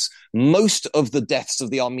all of this? Most of the deaths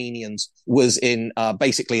of the Armenians was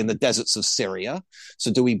basically in the deserts of Syria.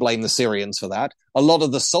 So do we blame the Syrians for that? A lot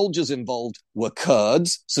of the soldiers involved were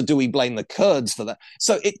Kurds. So do we blame the Kurds for that?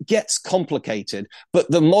 So it gets complicated,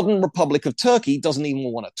 but the modern Republic of Turkey doesn't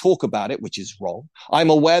even want to talk about it, which is wrong. I'm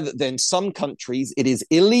aware that in some countries it is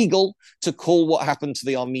illegal to call what happened to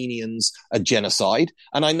the Armenians a genocide.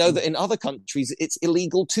 And I know that in other countries it's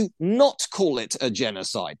illegal to not call it a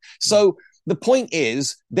genocide. So the point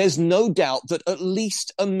is, there's no doubt that at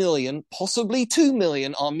least 1 million, possibly 2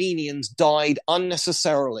 million Armenians died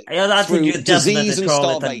unnecessarily through disease and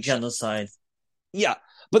starvation. Genocide. Yeah,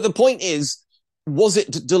 but the point is, was it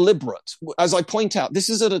deliberate? As I point out, this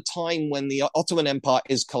is at a time when the Ottoman Empire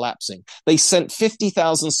is collapsing. They sent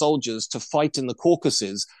 50,000 soldiers to fight in the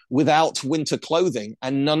Caucasus without winter clothing,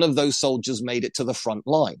 and none of those soldiers made it to the front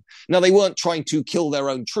line. Now, they weren't trying to kill their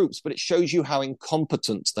own troops, but it shows you how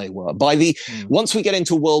incompetent they were. Once we get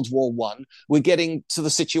into World War I, we're getting to the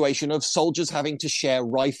situation of soldiers having to share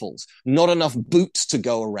rifles, not enough boots to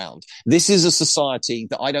go around. This is a society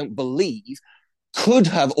that I don't believe could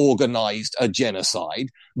have organized a genocide,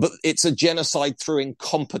 but it's a genocide through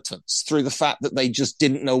incompetence, through the fact that they just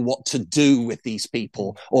didn't know what to do with these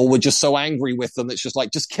people, or were just so angry with them. It's just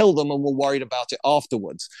like, just kill them and we're worried about it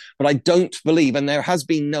afterwards. But I don't believe, and there has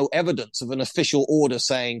been no evidence of an official order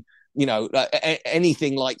saying,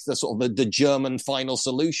 anything like the sort of the German final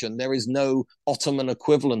solution. There is no Ottoman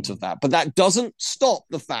equivalent of that. But that doesn't stop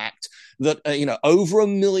the fact that, over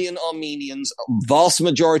 1 million Armenians, vast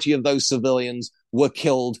majority of those civilians, were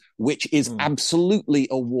killed, which is absolutely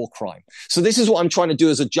a war crime. So this is what I'm trying to do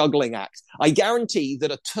as a juggling act. I guarantee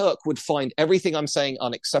that a Turk would find everything I'm saying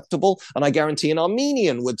unacceptable, and I guarantee an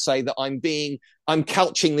Armenian would say that I'm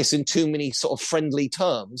couching this in too many sort of friendly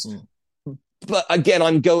terms. But again,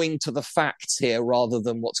 I'm going to the facts here rather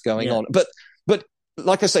than what's going on. But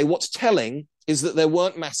like I say, what's telling is that there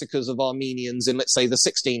weren't massacres of Armenians in, let's say, the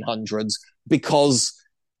 1600s because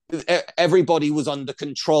everybody was under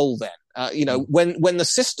control then. When the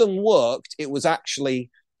system worked, it was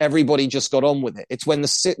actually everybody just got on with it. It's when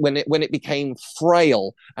it became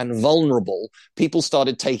frail and vulnerable, people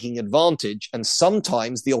started taking advantage, and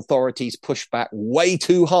sometimes the authorities pushed back way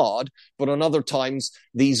too hard, but on other times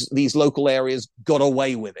these local areas got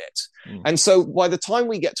away with it. And so by the time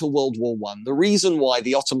we get to World War I, the reason why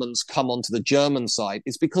the Ottomans come onto the German side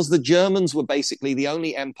is because the Germans were basically the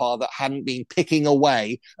only empire that hadn't been picking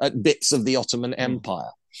away at bits of the Ottoman Empire.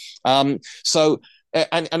 And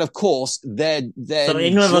of course, they're So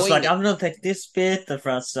England was like, joining. I'm going to take this bit, and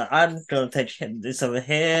France, I'm going to take this over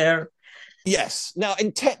here. Yes. Now,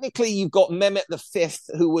 and technically, you've got Mehmet V,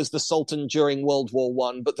 who was the Sultan during World War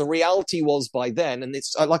One. But the reality was by then, and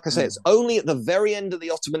it's like I say, it's only at the very end of the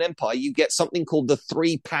Ottoman Empire you get something called the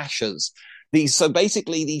Three Pashas. So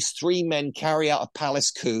basically, these three men carry out a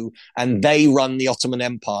palace coup and they run the Ottoman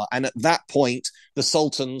Empire. And at that point, the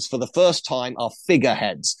sultans, for the first time, are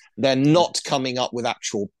figureheads. They're not coming up with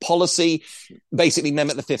actual policy. Basically,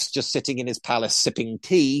 Mehmet V's just sitting in his palace sipping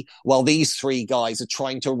tea while these three guys are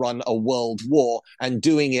trying to run a world war and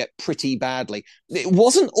doing it pretty badly. It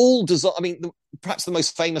wasn't all designed. I mean, perhaps the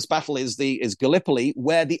most famous battle is Gallipoli,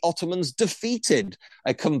 where the Ottomans defeated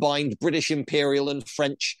a combined British Imperial and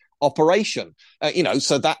French operation.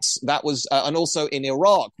 So that was, and also in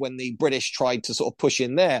Iraq, when the British tried to sort of push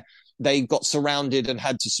in there, they got surrounded and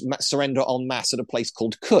had to surrender en masse at a place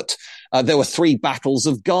called Kut. There were 3 battles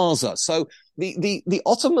of Gaza. So the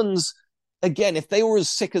Ottomans, again, if they were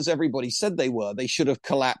as sick as everybody said they were, they should have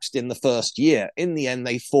collapsed in the first year. In the end,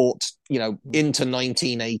 they fought, into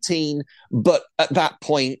 1918. But at that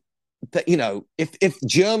point, that if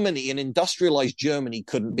Germany, an industrialized Germany,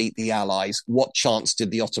 couldn't beat the Allies, what chance did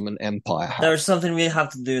the Ottoman Empire have? There's something we have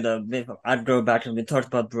to do though. I'd go back and we talked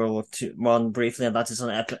about World War One briefly, and that is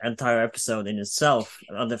an entire episode in itself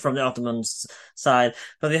from the Ottoman side.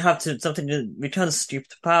 But we have to something that we kind of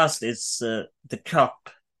skipped past is the Cup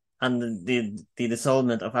and the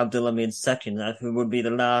dissolvement of Abdulhamid II, who would be the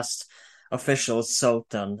last official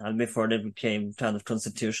sultan, and before they became kind of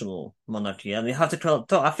constitutional monarchy. And we have to talk.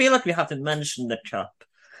 I feel like we have to mention the Cup.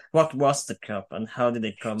 What was the Cup, and how did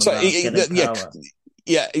it come about getting power?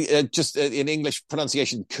 Just in English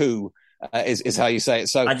pronunciation, coup is how you say it.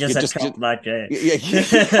 So I just said Cup like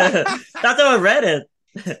that's how I read it.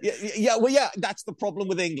 That's the problem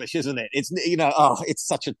with English, isn't it? It's it's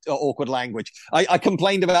such an awkward language. I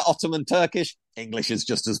complained about Ottoman Turkish. English is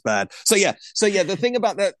just as bad. So the thing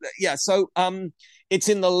about that, it's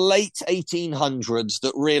in the late 1800s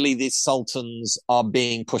that really the sultans are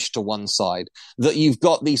being pushed to one side. That you've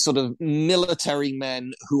got these sort of military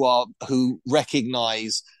men who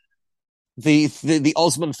recognize the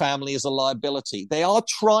Osman family is a liability. They are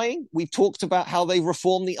trying. We've talked about how they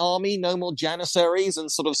reform the army, no more janissaries, and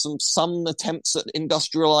sort of some attempts at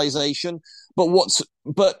industrialization.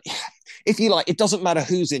 But if you like, it doesn't matter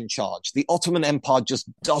who's in charge. The Ottoman Empire just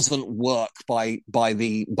doesn't work by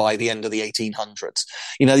the end of the 1800s.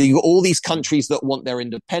 You've got all these countries that want their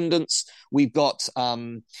independence. We've got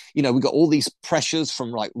all these pressures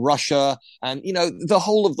from like Russia, and the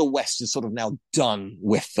whole of the West is sort of now done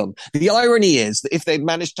with them. The irony is that if they'd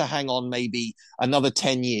managed to hang on maybe another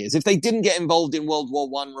 10 years, if they didn't get involved in World War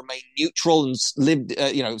I, remain neutral and lived,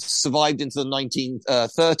 survived into the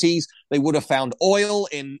 1930s, they would have found oil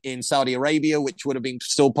in Saudi Arabia, which would have been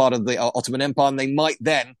still part of the Ottoman Empire, and they might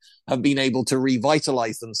then have been able to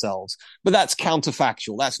revitalize themselves. But that's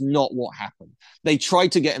counterfactual. That's not what happened. They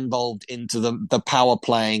tried to get involved into the power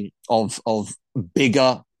playing of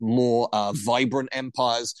bigger, more vibrant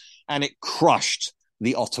empires, and it crushed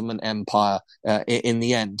the Ottoman Empire in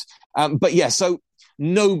the end. So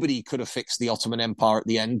nobody could have fixed the Ottoman Empire at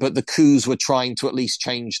the end, but the coups were trying to at least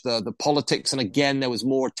change the politics. And again, there was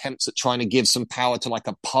more attempts at trying to give some power to like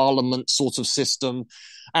a parliament sort of system.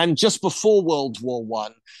 And just before World War I,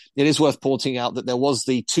 it is worth pointing out that there was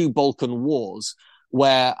the 2 Balkan Wars,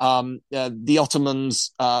 where the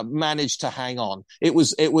Ottomans managed to hang on. It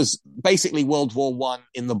was basically World War I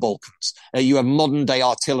in the Balkans. You have modern day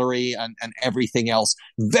artillery and everything else.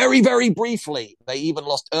 Very, very briefly, they even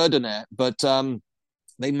lost Edirne, but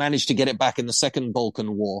they managed to get it back in the Second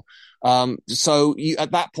Balkan War. So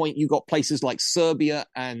at that point, you got places like Serbia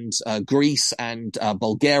and Greece and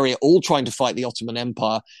Bulgaria all trying to fight the Ottoman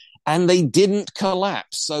Empire, and they didn't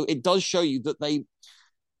collapse. So it does show you that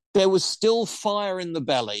there was still fire in the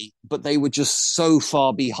belly, but they were just so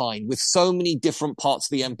far behind, with so many different parts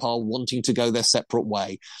of the empire wanting to go their separate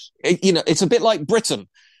way. It's a bit like Britain.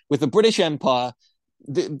 With the British Empire,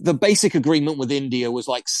 the basic agreement with India was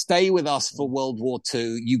like, stay with us for World War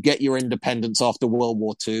II. You get your independence after World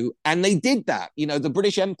War II. And they did that. The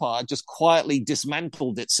British Empire just quietly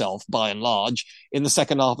dismantled itself by and large in the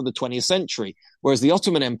second half of the 20th century. Whereas the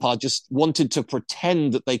Ottoman Empire just wanted to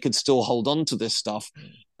pretend that they could still hold on to this stuff.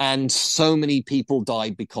 And so many people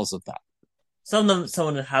died because of that. Someone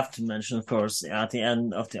would have to mention, of course, at the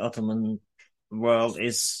end of the Ottoman world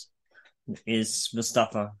is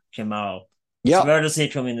Mustafa Kemal. Yeah. So where does he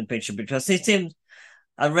come in the picture? Because he seemed,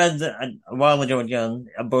 I read a while ago again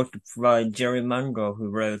a book by Jerry Mango, who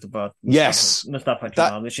wrote about Mustafa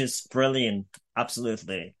Kemal, which is brilliant.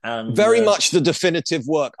 absolutely. And very much the definitive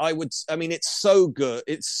work. I mean, it's so good.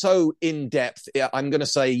 It's so in depth. I'm going to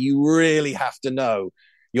say you really have to know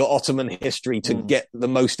your Ottoman history to get the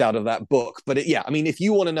most out of that book. But I mean, if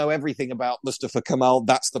you want to know everything about Mustafa Kemal,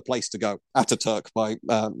 that's the place to go. Ataturk by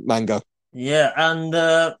Mango. Yeah, and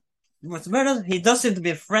he does seem to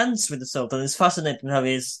be friends with the Sultan. It's fascinating how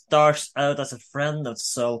he starts out as a friend of the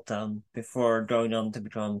Sultan before going on to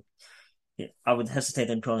become, I would hesitate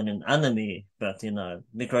in calling him an enemy, but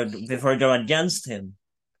before going against him.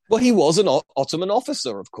 Well, he was an Ottoman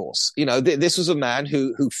officer, of course. This was a man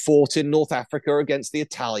who fought in North Africa against the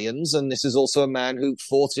Italians, and this is also a man who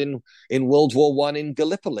fought in World War I in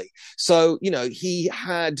Gallipoli. So,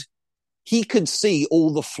 he could see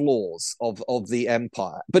all the flaws of the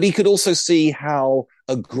empire, but he could also see how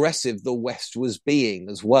aggressive the West was being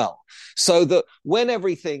as well. So that when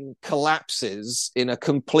everything collapses in a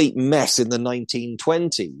complete mess in the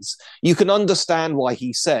 1920s, you can understand why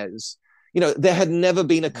he says, there had never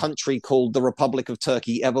been a country called the Republic of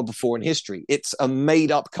Turkey ever before in history. It's a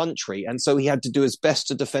made-up country, and so he had to do his best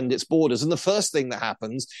to defend its borders. And the first thing that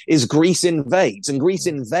happens is Greece invades,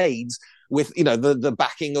 with the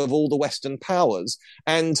backing of all the Western powers.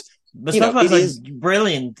 And Mustafa is a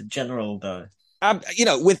brilliant general, though.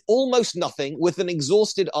 With almost nothing, with an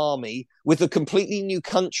exhausted army, with a completely new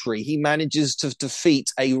country, he manages to defeat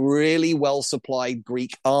a really well-supplied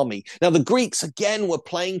Greek army. Now, the Greeks, again, were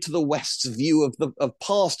playing to the West's view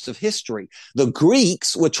of history. The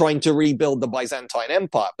Greeks were trying to rebuild the Byzantine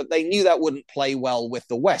Empire, but they knew that wouldn't play well with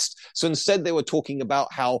the West. So instead, they were talking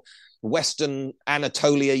about how Western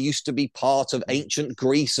Anatolia used to be part of ancient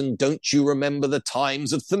Greece, and don't you remember the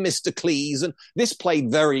times of Themistocles? And this played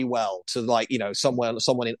very well to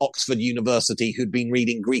someone in Oxford University who'd been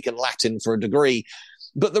reading Greek and Latin for a degree.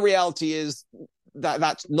 But the reality is that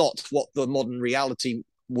that's not what the modern reality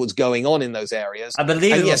was going on in those areas. I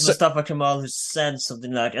believe it was Mustafa Kemal who said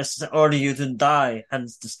something like, "I order you to die and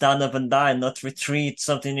to stand up and die, not retreat."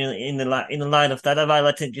 Something in the line of that.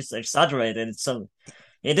 I think it's exaggerated.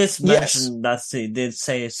 It is mentioned that he did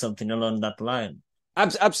say something along that line.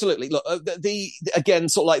 Absolutely. Look, again,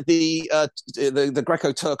 sort of like the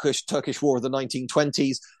Greco-Turkish War of the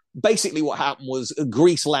 1920s. Basically, what happened was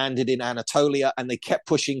Greece landed in Anatolia, and they kept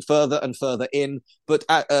pushing further and further in. But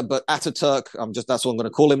Ataturk, that's what I'm going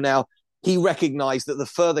to call him now. He recognized that the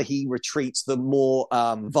further he retreats, the more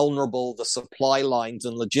vulnerable the supply lines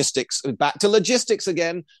and back to logistics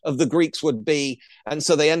again, of the Greeks would be. And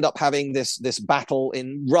so they end up having this battle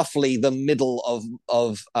in roughly the middle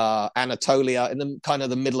of Anatolia, in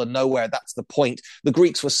the middle of nowhere. That's the point. The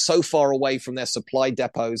Greeks were so far away from their supply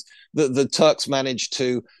depots that the Turks managed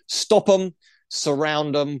to stop them,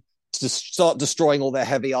 surround them, to start destroying all their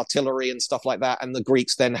heavy artillery and stuff like that, and the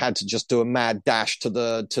Greeks then had to just do a mad dash to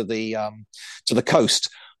the coast.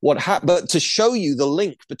 But to show you the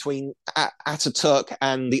link between Ataturk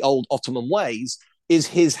and the old Ottoman ways is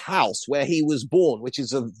his house where he was born, which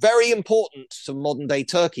is very important to modern day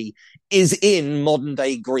Turkey, is in modern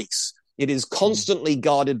day Greece. It is constantly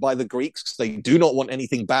guarded by the Greeks because they do not want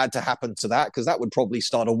anything bad to happen to that, because that would probably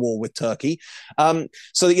start a war with Turkey. He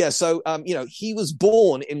was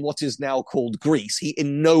born in what is now called Greece. He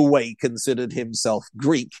in no way considered himself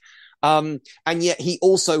Greek. And yet he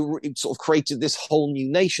also sort of created this whole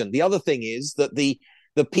new nation. The other thing is that the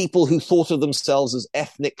people who thought of themselves as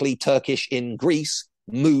ethnically Turkish in Greece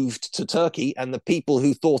moved to Turkey, and the people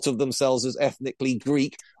who thought of themselves as ethnically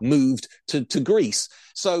Greek moved to Greece.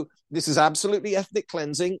 So this is absolutely ethnic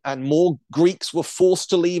cleansing, and more Greeks were forced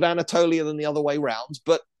to leave Anatolia than the other way around.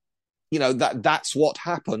 But, that's what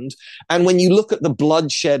happened. And when you look at the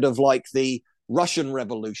bloodshed of the Russian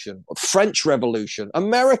Revolution, French Revolution,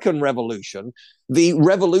 American Revolution, the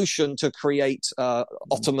revolution to create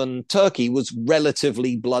Ottoman Turkey was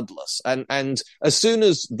relatively bloodless. And as soon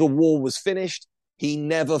as the war was finished, he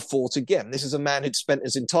never fought again. This is a man who'd spent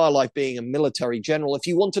his entire life being a military general. If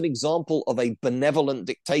you want an example of a benevolent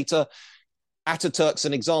dictator, Ataturk's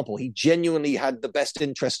an example. He genuinely had the best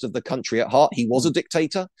interest of the country at heart. He was a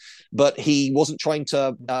dictator, but he wasn't trying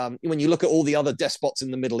to, when you look at all the other despots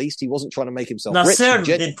in the Middle East, he wasn't trying to make himself rich.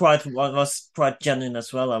 Was quite genuine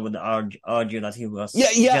as well. I would argue that he was.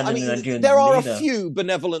 There are a few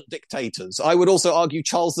benevolent dictators. I would also argue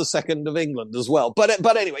Charles II of England as well.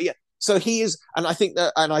 But anyway, yeah. So he is, and I think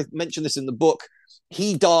that, and I mentioned this in the book,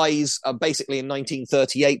 he dies basically in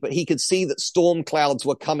 1938, but he could see that storm clouds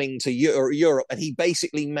were coming to Europe, and he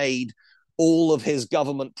basically made all of his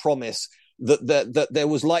government promise that there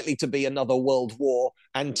was likely to be another world war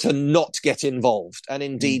and to not get involved. And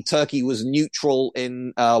indeed, Turkey was neutral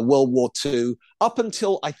in World War II up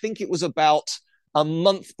until I think it was about a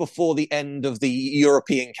month before the end of the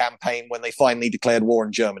European campaign when they finally declared war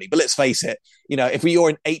on Germany. But let's face it, if you're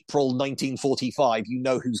in April 1945, you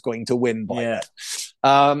know who's going to win by then.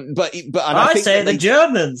 But I think say the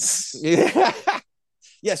Germans. Yeah.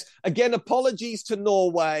 Yes. Again, apologies to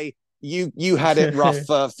Norway. You had it rough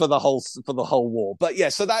for the whole war. But yeah,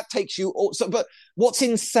 so that takes you also. But what's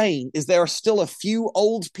insane is there are still a few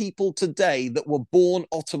old people today that were born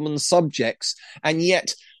Ottoman subjects, and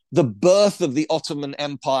yet the birth of the Ottoman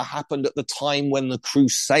Empire happened at the time when the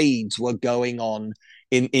Crusades were going on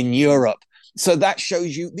in Europe. So that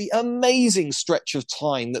shows you the amazing stretch of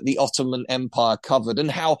time that the Ottoman Empire covered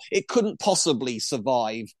and how it couldn't possibly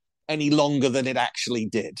survive any longer than it actually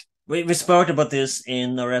did. We spoke about this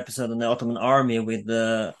in our episode on the Ottoman army with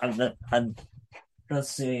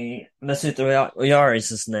let's see, Mesut Oyar is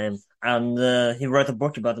his name, and he wrote a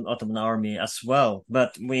book about the Ottoman army as well.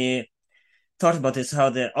 But we talked about this,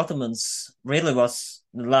 how the Ottomans really was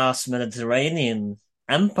the last Mediterranean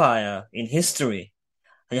empire in history.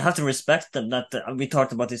 And you have to respect them. That we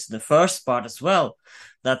talked about this in the first part as well,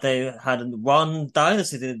 that they had one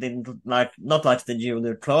dynasty that didn't not like the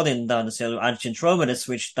Julio-Claudian dynasty or ancient Rome, they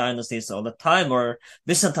switched dynasties all the time, or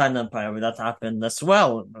Byzantine Empire, where that happened as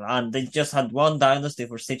well. And they just had one dynasty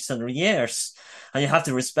for 600 years. And you have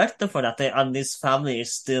to respect them for that. And this family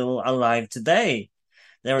is still alive today.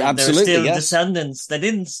 They're still descendants. They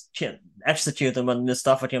didn't execute them when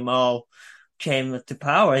Mustafa Kemal came to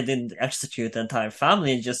power. He didn't execute the entire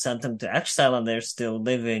family, he just sent them to exile, and they're still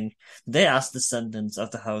living. They as descendants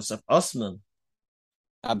of the House of Osman.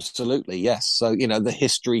 Absolutely, yes. So, the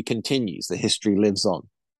history continues. The history lives on.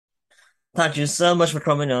 Thank you so much for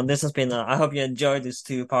coming on. This has been, I hope you enjoyed this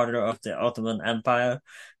two-parter of the Ottoman Empire.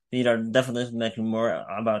 We are definitely making more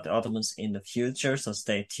about the Ottomans in the future, so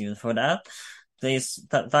stay tuned for that. Please,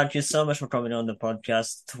 thank you so much for coming on the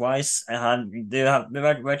podcast twice.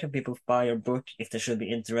 Where can people buy your book if they should be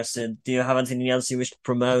interested? Do you have anything else you wish to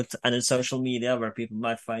promote, and in social media where people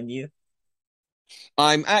might find you?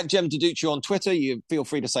 I'm at Jem Duducu on Twitter. You feel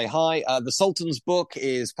free to say hi. The Sultan's book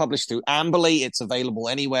is published through Amberley. It's available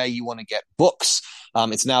anywhere you want to get books.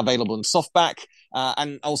 It's now available in softback.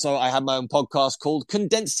 And also I have my own podcast called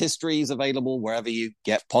Condensed Histories, available wherever you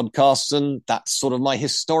get podcasts. And that's sort of my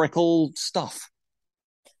historical stuff.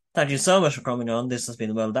 Thank you so much for coming on. This has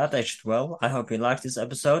been Well That Aged Well. I hope you liked this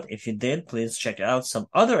episode. If you did, please check out some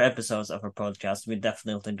other episodes of our podcast. We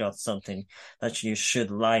definitely got something that you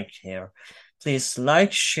should like here. Please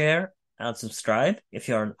like, share, and subscribe. If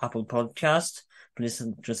you're on Apple Podcast, please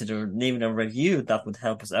consider leaving a review. That would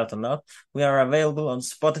help us out a lot. We are available on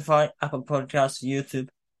Spotify, Apple Podcasts, YouTube,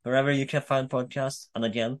 wherever you can find podcasts. And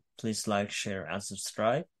again, please like, share, and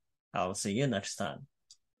subscribe. I'll see you next time.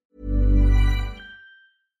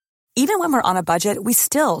 Even when we're on a budget, we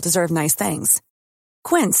still deserve nice things.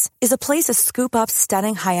 Quince is a place to scoop up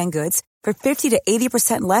stunning high-end goods for 50 to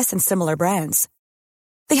 80% less than similar brands.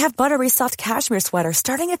 They have buttery soft cashmere sweaters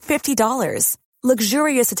starting at $50,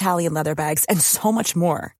 luxurious Italian leather bags, and so much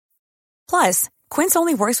more. Plus, Quince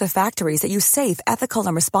only works with factories that use safe, ethical,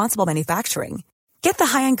 and responsible manufacturing. Get the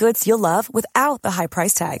high-end goods you'll love without the high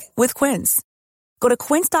price tag with Quince. Go to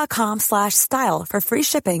quince.com/style for free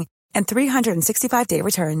shipping and 365-day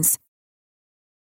returns.